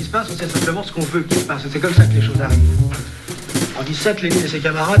jamais ce qui se passe, on sait simplement ce qu'on veut qu'il se passe. C'est comme ça que les choses arrivent. En 17, Lénine et ses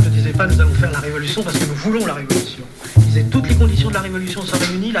camarades ne disaient pas « nous allons faire la révolution parce que nous voulons la révolution ». Ils disaient « toutes les conditions de la révolution sont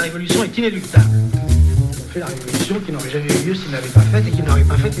réunies, la révolution est inéluctable ». Ils ont fait la révolution qui n'aurait jamais eu lieu s'ils ne l'avaient pas faite et qu'ils n'auraient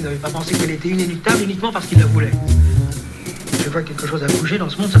pas faite, ils n'avaient pas pensé qu'elle était inéluctable uniquement parce qu'ils la voulaient. Je vois que quelque chose a bougé dans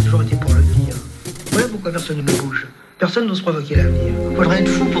ce monde, ça a toujours été pour le pire. Voilà pourquoi personne ne bouge. Personne n'ose provoquer l'avenir. Il faudrait être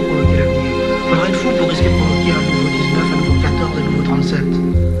fou pour provoquer l'avenir. Il faudrait être fou pour risquer de provoquer un nouveau 19, un nouveau 14, un nouveau 37.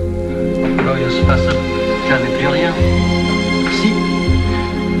 Non, il ne se passe jamais plus rien. Si.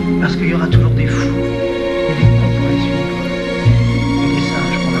 Parce qu'il y aura toujours des fous et des cons pour les suivre. Et des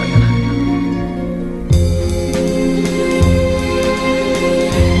sages pour ne rien faire.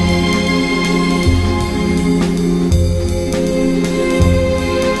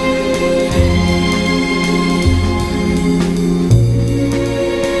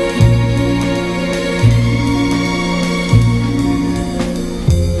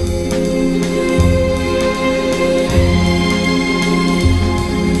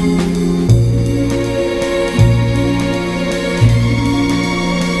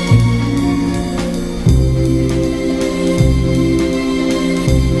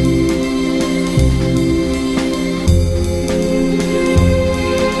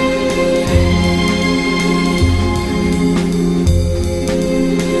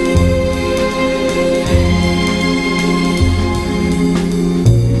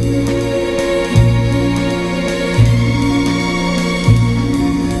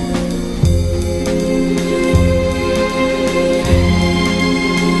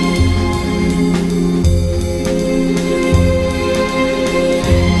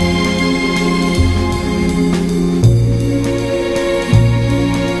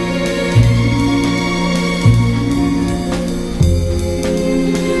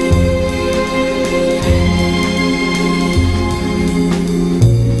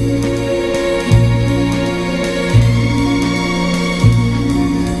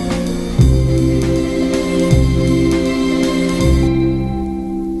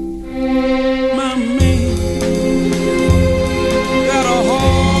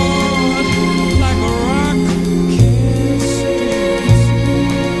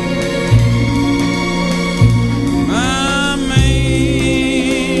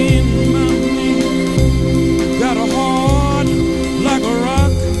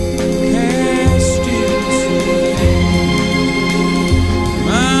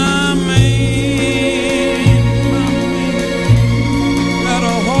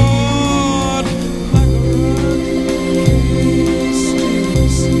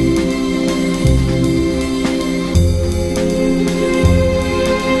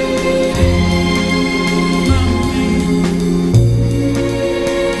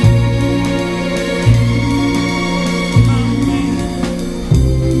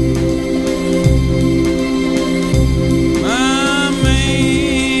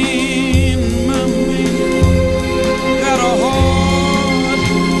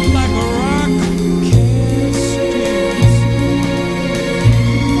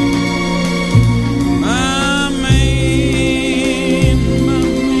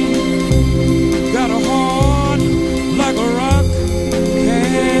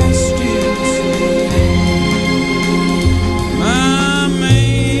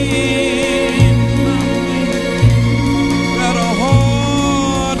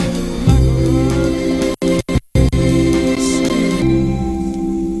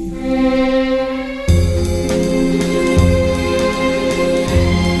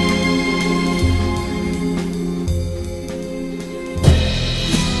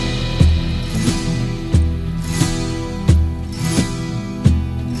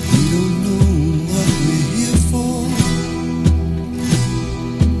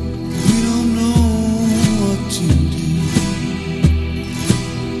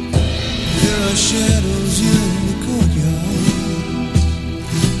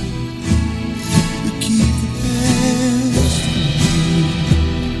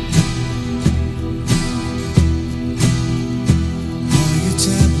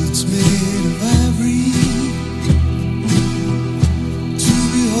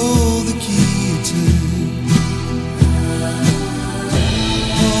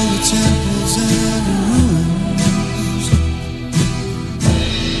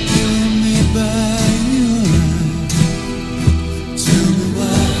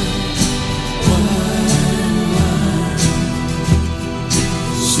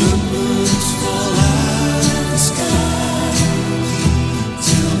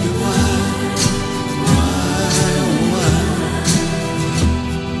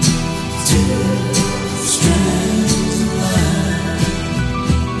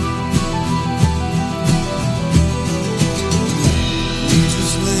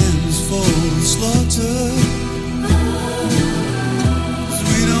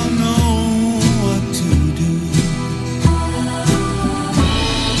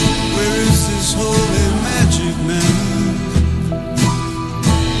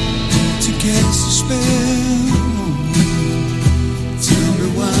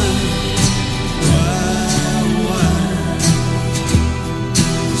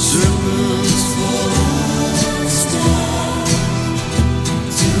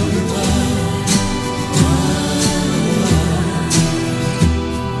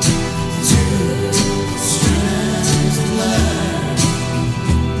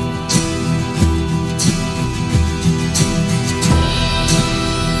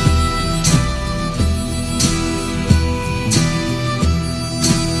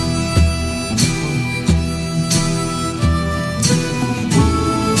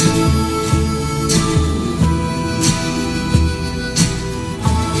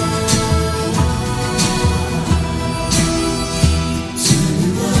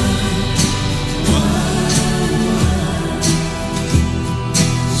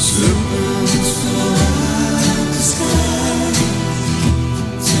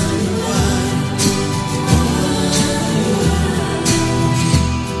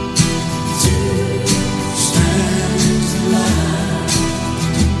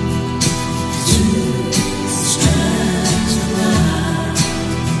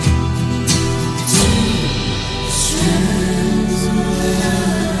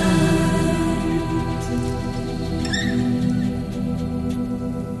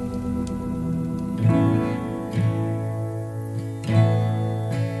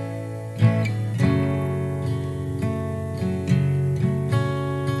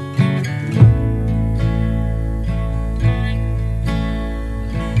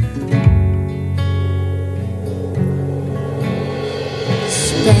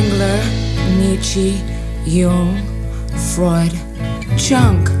 Nietzsche, Jung, Freud,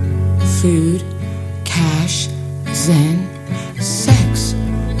 junk, food, cash, Zen, sex,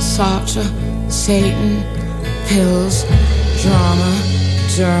 Sartre, Satan, pills, drama,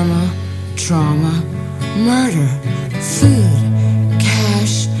 derma, trauma, murder, food,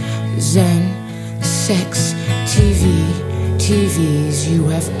 cash, Zen, sex, TV, TVs,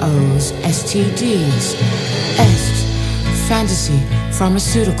 UFOs, STDs, est, fantasy,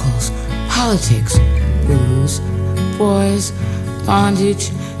 pharmaceuticals, politics, booze, boys, bondage,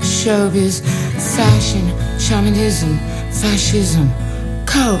 showbiz, fashion, shamanism, fascism,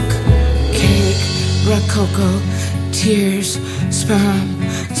 coke, cake, rococo, tears, sperm,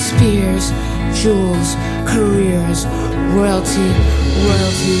 spears, jewels, careers, royalty,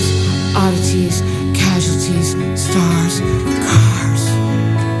 royalties, oddities, casualties, stars, cars.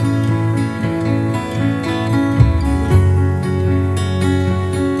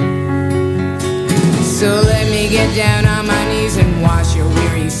 So let me get down on my knees and wash your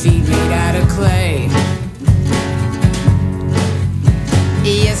weary feet made out of clay.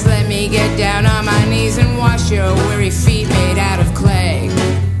 Yes, let me get down on my knees and wash your weary feet made out of clay.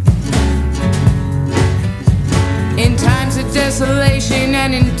 In times of desolation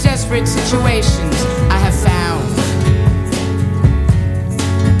and in desperate situations, I have found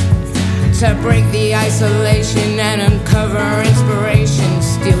to break the isolation and uncover inspiration,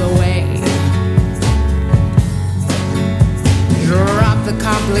 steal away. Drop the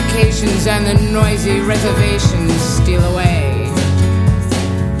complications and the noisy reservations, steal away.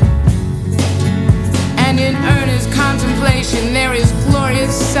 And in earnest contemplation there is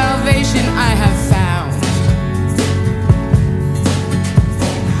glorious salvation I have found.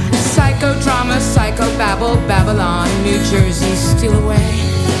 Psychodrama, psychobabble, Babylon, New Jersey, steal away.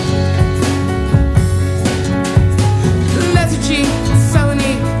 Lethargy,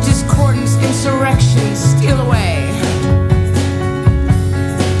 felony, discordance, insurrection, steal away.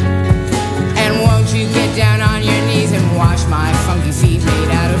 And won't you get down on your knees and wash my funky feet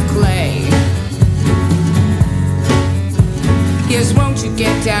made out of clay? Yes, won't you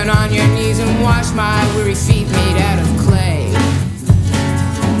get down on your knees and wash my weary feet made out of clay?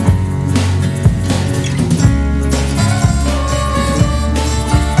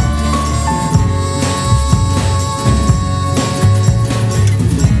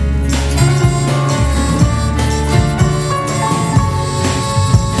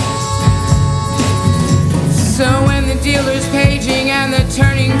 So when the dealer's paging and the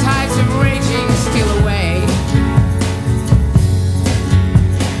turning tides of raging steal away,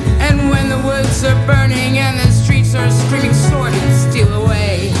 and when the woods are burning and the streets are screaming sordid, steal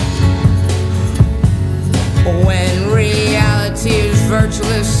away. When reality is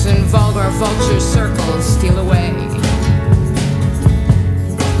virtuous and vulgar vulture circles, steal away.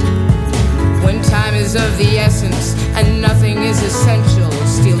 When time is of the essence and nothing is essential,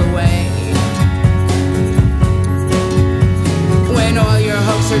 steal away. When all your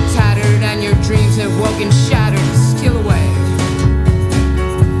hopes are tattered and your dreams have woken shattered, steal away.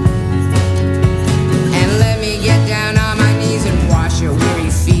 And let me get down on my knees and wash your weary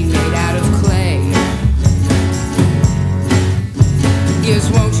feet made out of clay. Yes,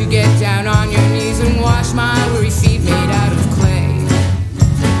 won't you get down on your knees and wash my weary feet made out of clay?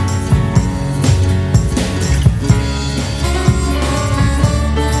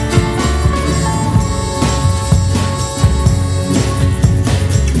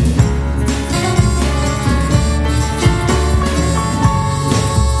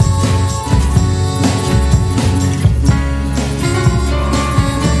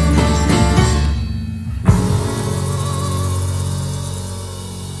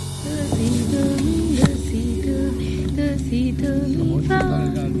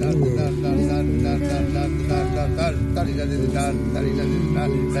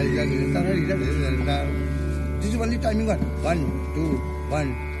 This is only timing one. 1, 2,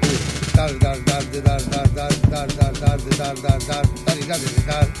 1, 2.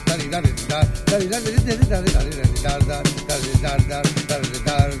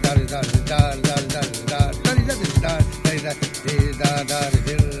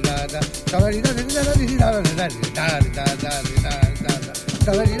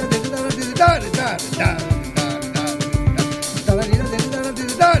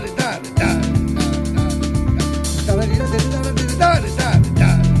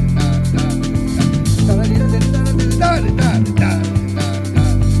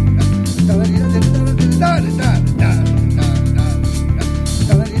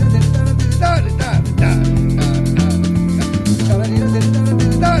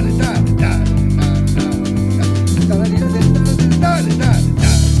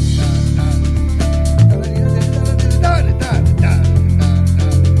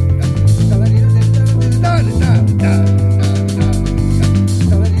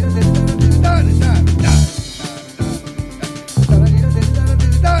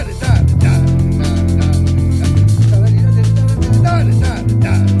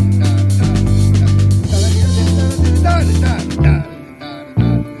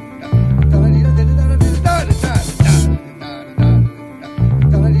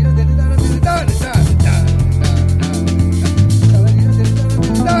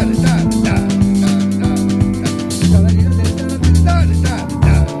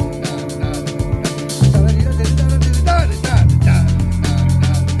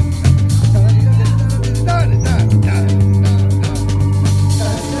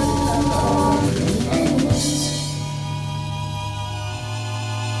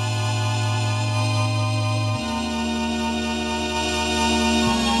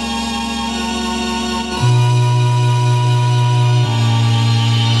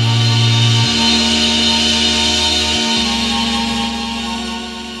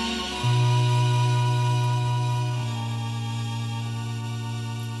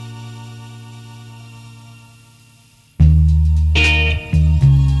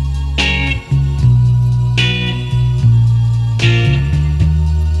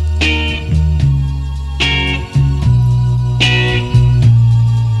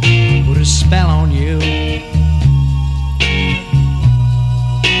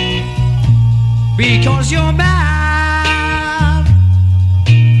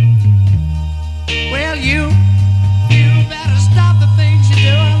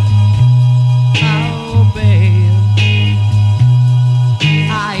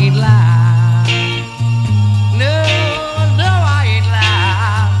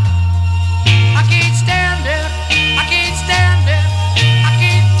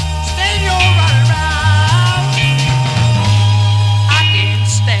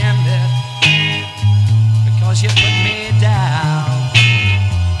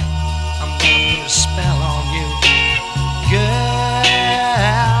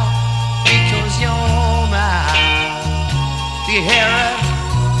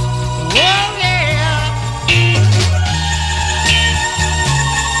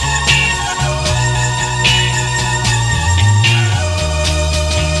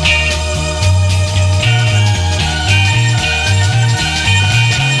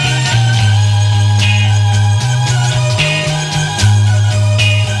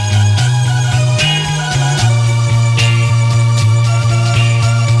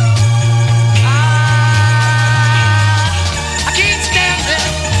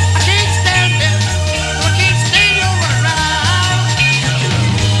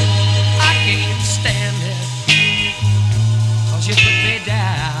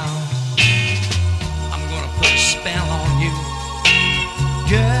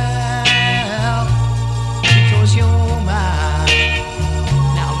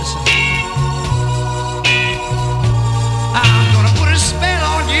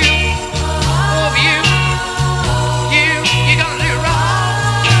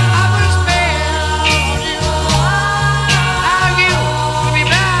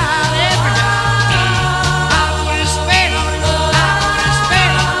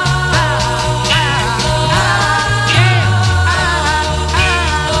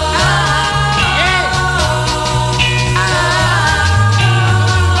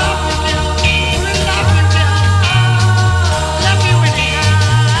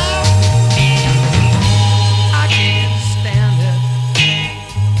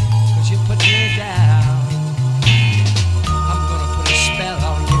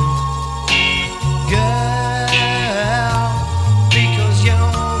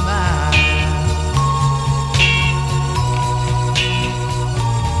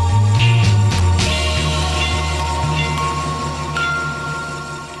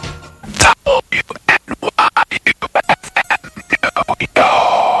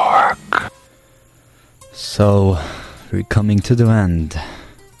 we're coming to the end.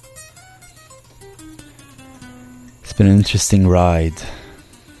 It's been an interesting ride.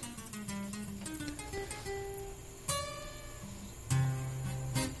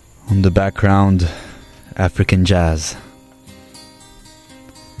 On the background, African jazz.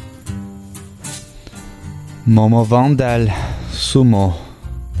 Momo Vandal Sumo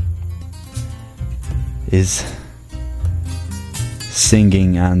is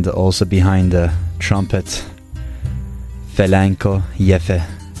singing, and also behind the trumpet, Felenko Yefe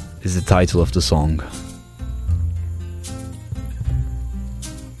is the title of the song.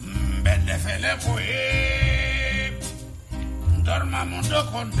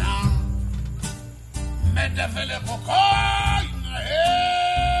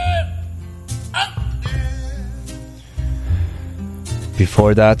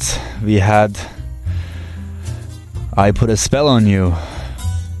 Before that, we had I Put a Spell on You,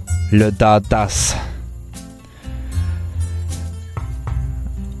 Le Da Das,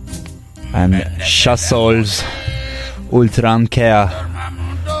 and Chassol's Ultran Kea,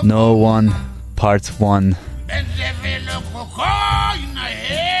 No One, Part 1.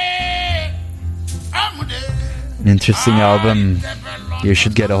 An interesting album. You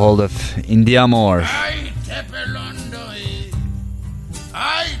should get a hold of India More.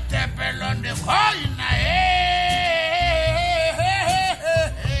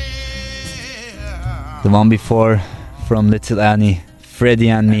 The one before, from Little Annie, Freddie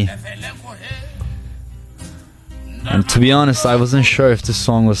and Me. And to be honest, I wasn't sure if this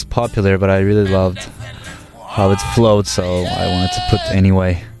song was popular, but I really loved how it flowed, so I wanted to put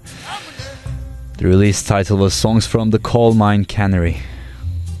anyway. The release title was Songs from the Coal Mine Cannery.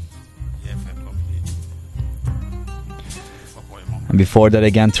 And before that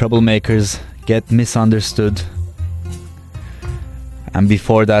again, Troublemakers, Get Misunderstood. And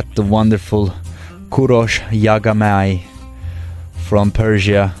before that, the wonderful Kurosh Yagamai from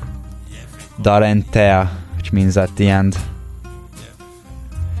Persia, Darentea, which means at the end.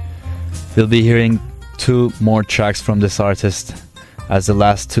 We'll be hearing 2 more tracks from this artist as the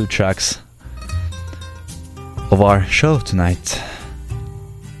last 2 tracks of our show tonight.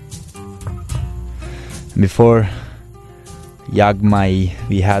 And before Yagmai,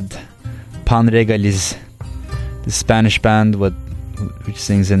 we had Pan Regalis, the Spanish band which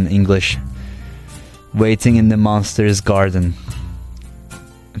sings in English, Waiting in the Monster's Garden.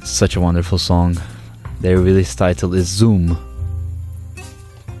 It's such a wonderful song. Their release title is Zoom.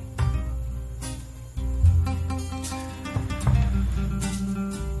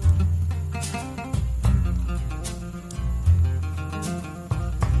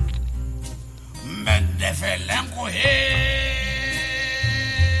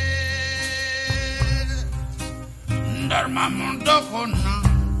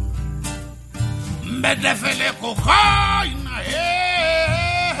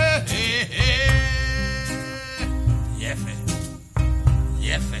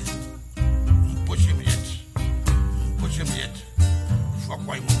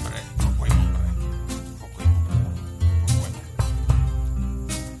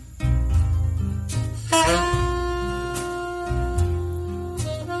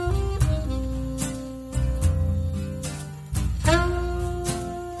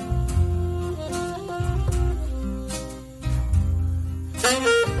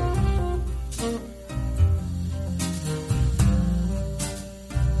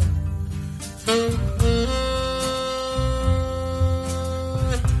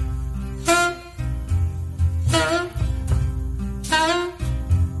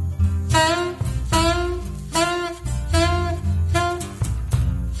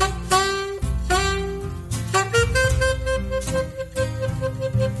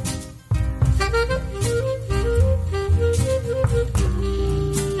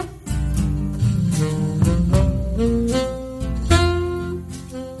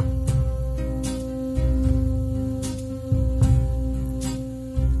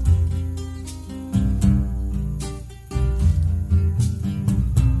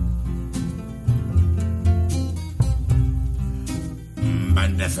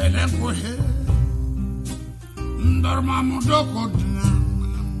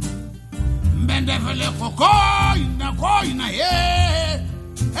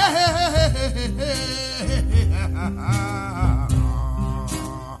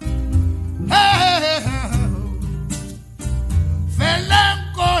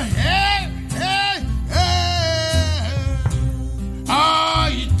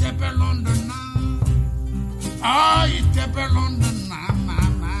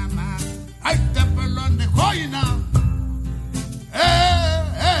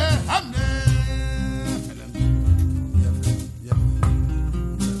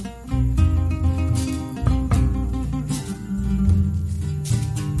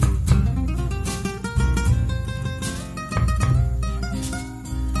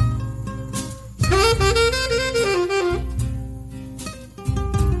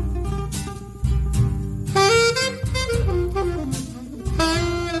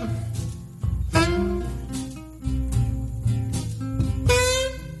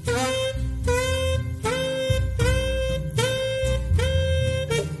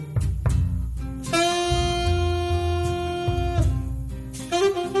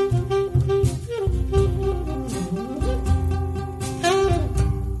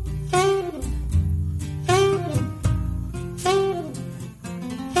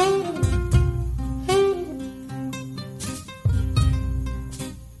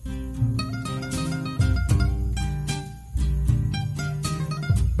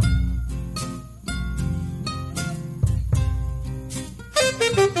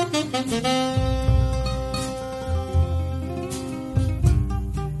 Bende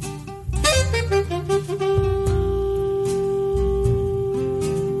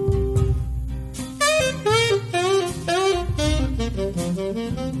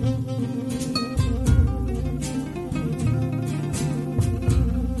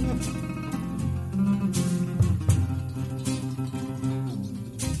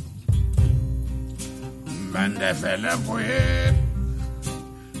fele poe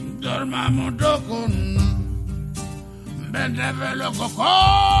dormamo dokun bende fele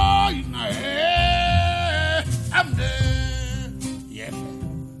kokoi na amde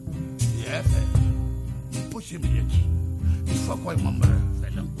yefe pushi miyeki ifo koi mamara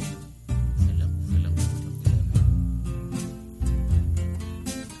fele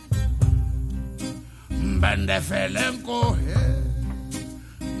bende fele koe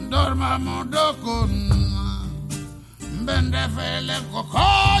dormamo dokun bende fele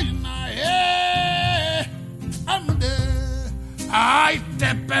kokoina amde I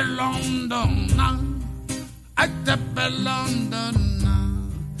tepe London I tepe London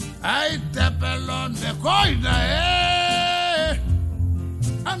I tepe London koina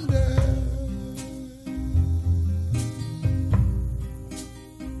amde.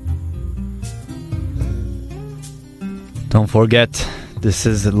 Don't forget, this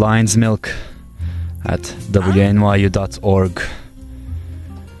is Lion's Milk at WNYU.org.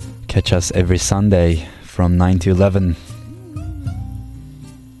 Catch us every Sunday from 9 to 11.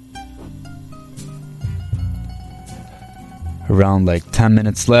 Around like 10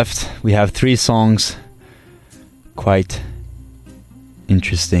 minutes left. We have 3 songs. Quite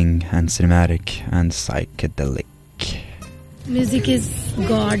interesting and cinematic and psychedelic. Music is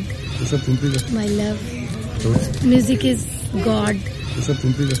God, my love. Music is God,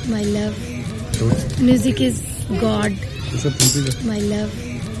 my love. Music is God, my love.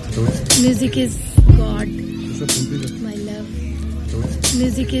 Music is God, my love.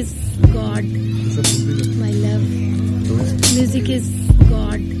 Music is God, my love. Music is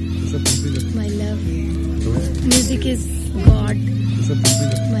God, my love. Music is God, my love. Music is God,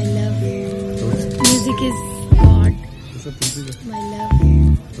 my love. Music is God, my love.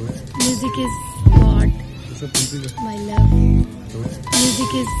 Music is God, my love.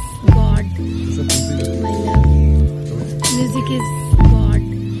 Music is God, my love. Music is God, my love. Music is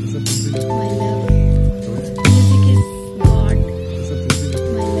God, my love. Music is God, my love. Music is God, my love. Music is God, my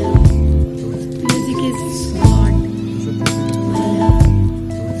love. Music is God,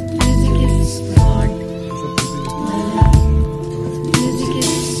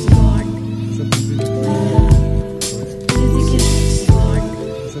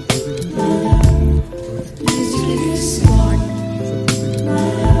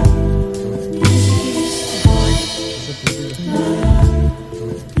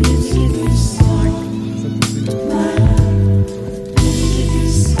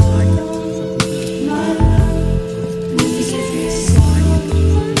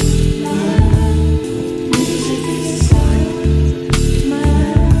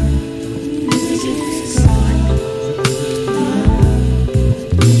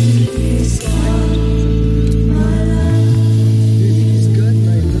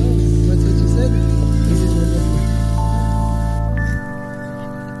 love.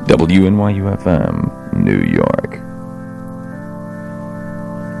 WNYU-FM, New York.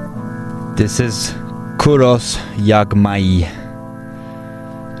 This is Kuros Yagmai.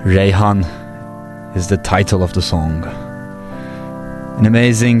 Reyhan is the title of the song. An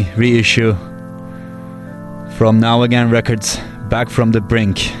amazing reissue from Now Again Records, Back from the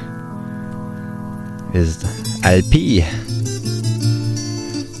Brink is LP.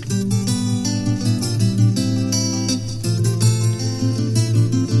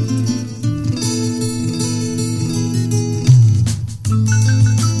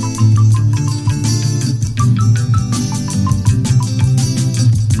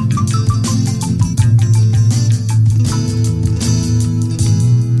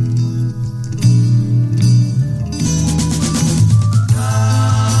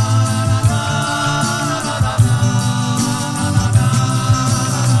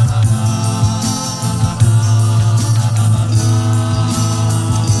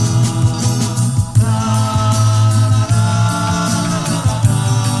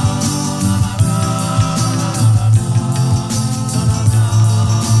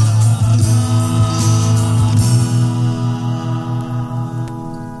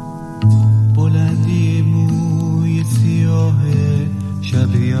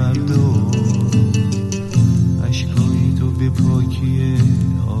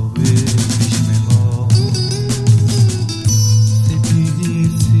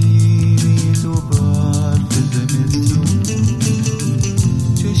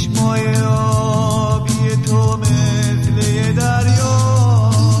 چشمای آبی تو مثل یه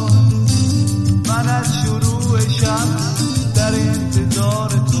دریا، من از شروع شب در انتظار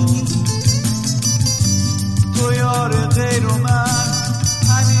تو، تو یار غیر و من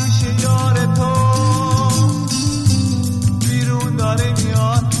همیشه یار تو، بیرون داره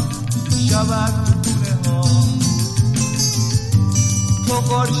میاد شب از تو خونه ها، تو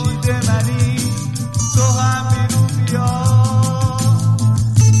خورشید منی تو هم بیرون بیا.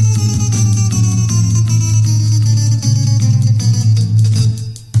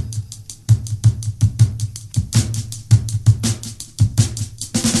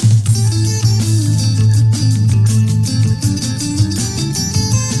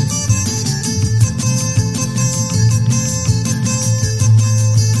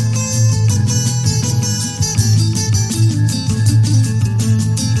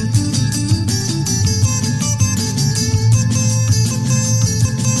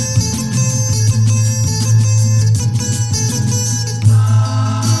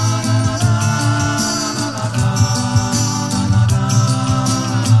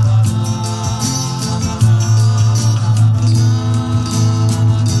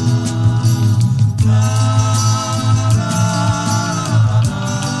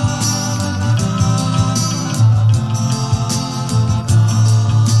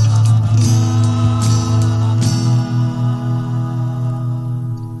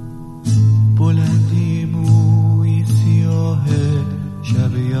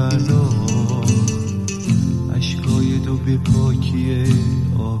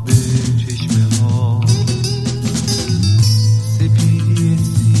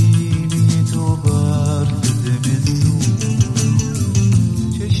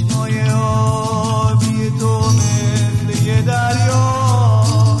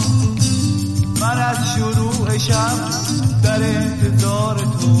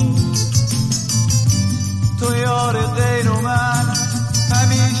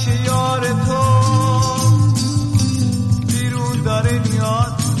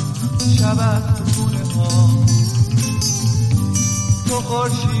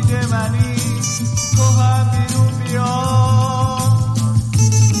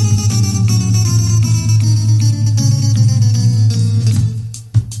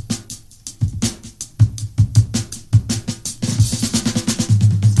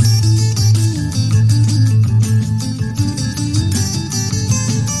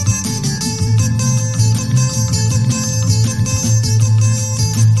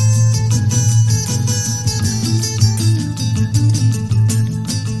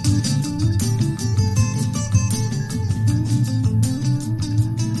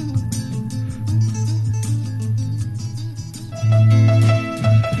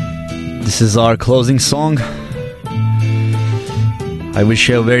 This is our closing song. I wish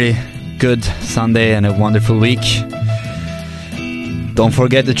you a very good Sunday and a wonderful week. Don't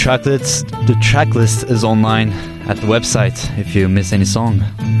forget the tracklist. The tracklist is online at the website if you miss any song.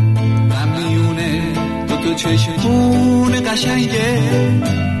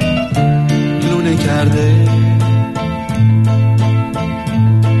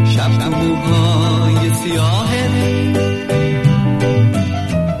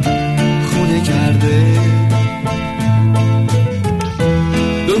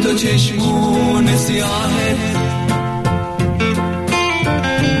 دو چشمون سیاهه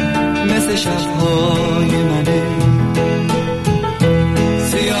مثل شبهای منه،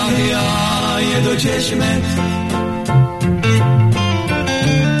 سیاهی های دو چشمت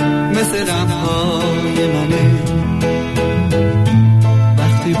مثل رمهای منه،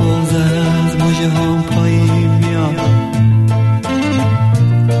 وقتی بغض از موجه هم پایین میاد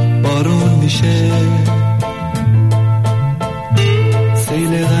بارون میشه،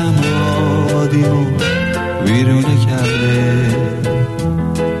 سیل غم آدیمو ویرونه کرده،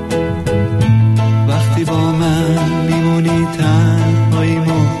 وقتی با من میمونی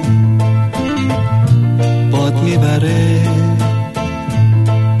تنهاییمو باد میبره،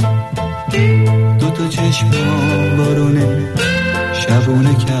 دوتا چشمم بارونه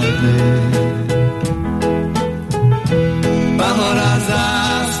شبونه کرده، بهار از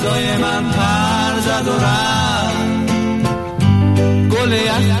دستای من پر زد و رفت، گل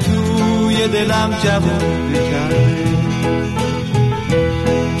یخ توی دلم جوونه کرده،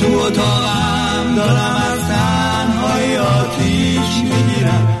 تو اتاقم دارم از تنهای آتیش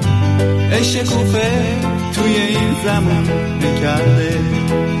میگیرم، عشق کوفه توی این زمان نکرده،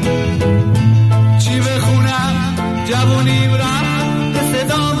 چی بخونم جوونیم رفت به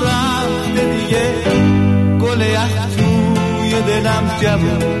صدام رفته دیگه، گل یخ توی دلم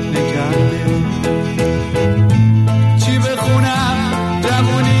جوونه کرده، چی بخونم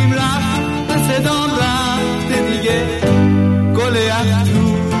جوونیم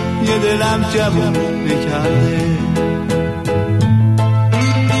جوونه کرده.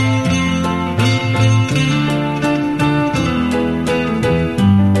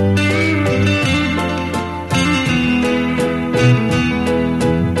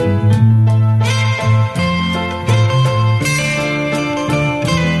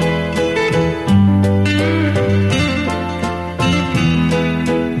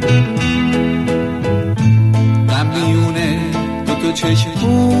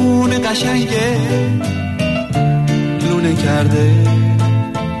 چشمون قشنگه لونه کرده،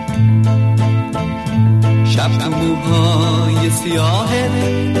 شب تو موهای سیاهه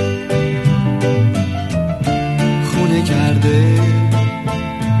خونه کرده.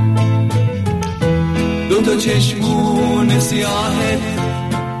 دو تا چشمون سیاهه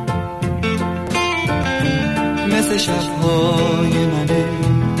مثل شبهای منه،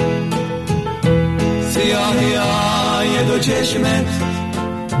 سیاهی های دو چشمت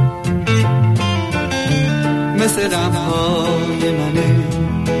مثل غمهای منه.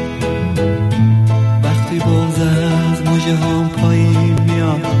 وقتی بغض از مژه هام پایین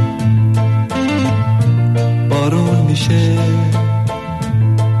میاد بارون میشه،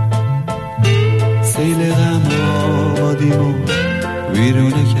 سیل غم آبادیمو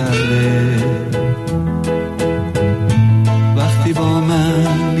ویرونه کرده. وقتی با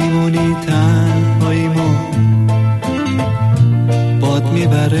من میمونی تنهاییمو باد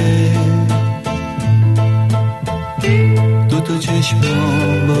میبره، دو تا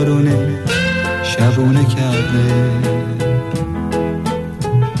چشمام بارونه شبونه کرده.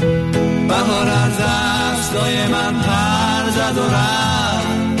 بهار از دستای من پر زد و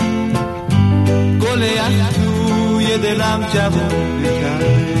رفت، گل یخ توی دلم جوونه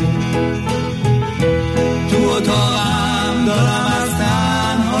کرده. تو اتاقم دارم از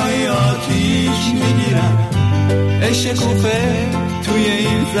تنهایی آتیش میگیرم، عشق کوفه توی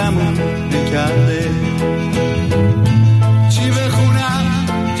این زمان نکرده. چی بخونم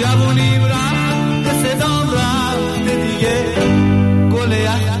جوونیم رفت، صدام رفته دیگه، گل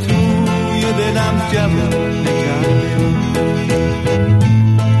یخ توی دلم جوون نکرده.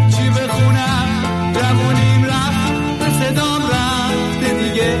 چی بخونم جوونیم رفت، صدام رفته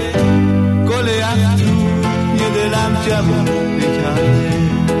دیگه، گل یخ توی دلم جوون نکرده.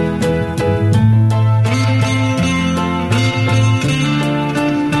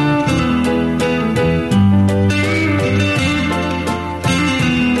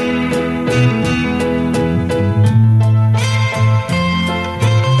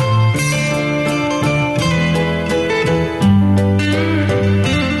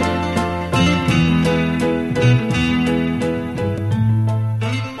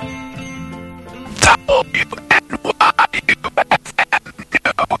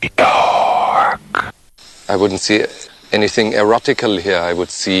 I wouldn't see anything erotical here. I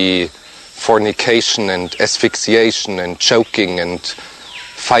would see fornication and asphyxiation and choking and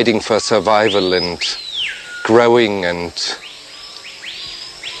fighting for survival and growing and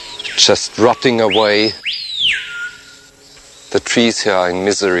just rotting away. The trees here are in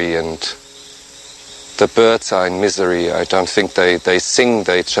misery and the birds are in misery. I don't think they sing,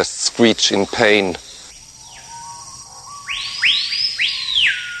 they just screech in pain.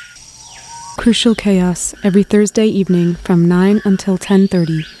 Crucial Chaos every Thursday evening from 9 until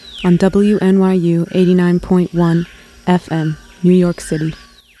 10:30 on WNYU 89.1 FM, New York City.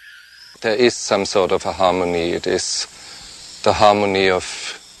 There is some sort of a harmony. It is the harmony of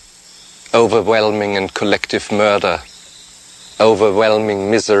overwhelming and collective murder,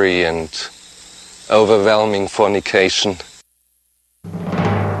 overwhelming misery and overwhelming fornication.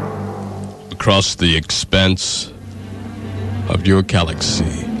 Across the expanse of your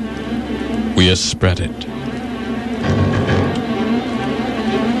galaxy, we are spread it.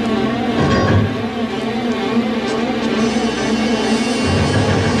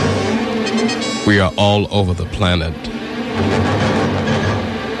 We are all over the planet.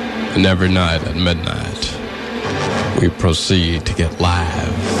 And every night at midnight, we proceed to get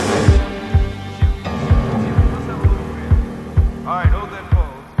live.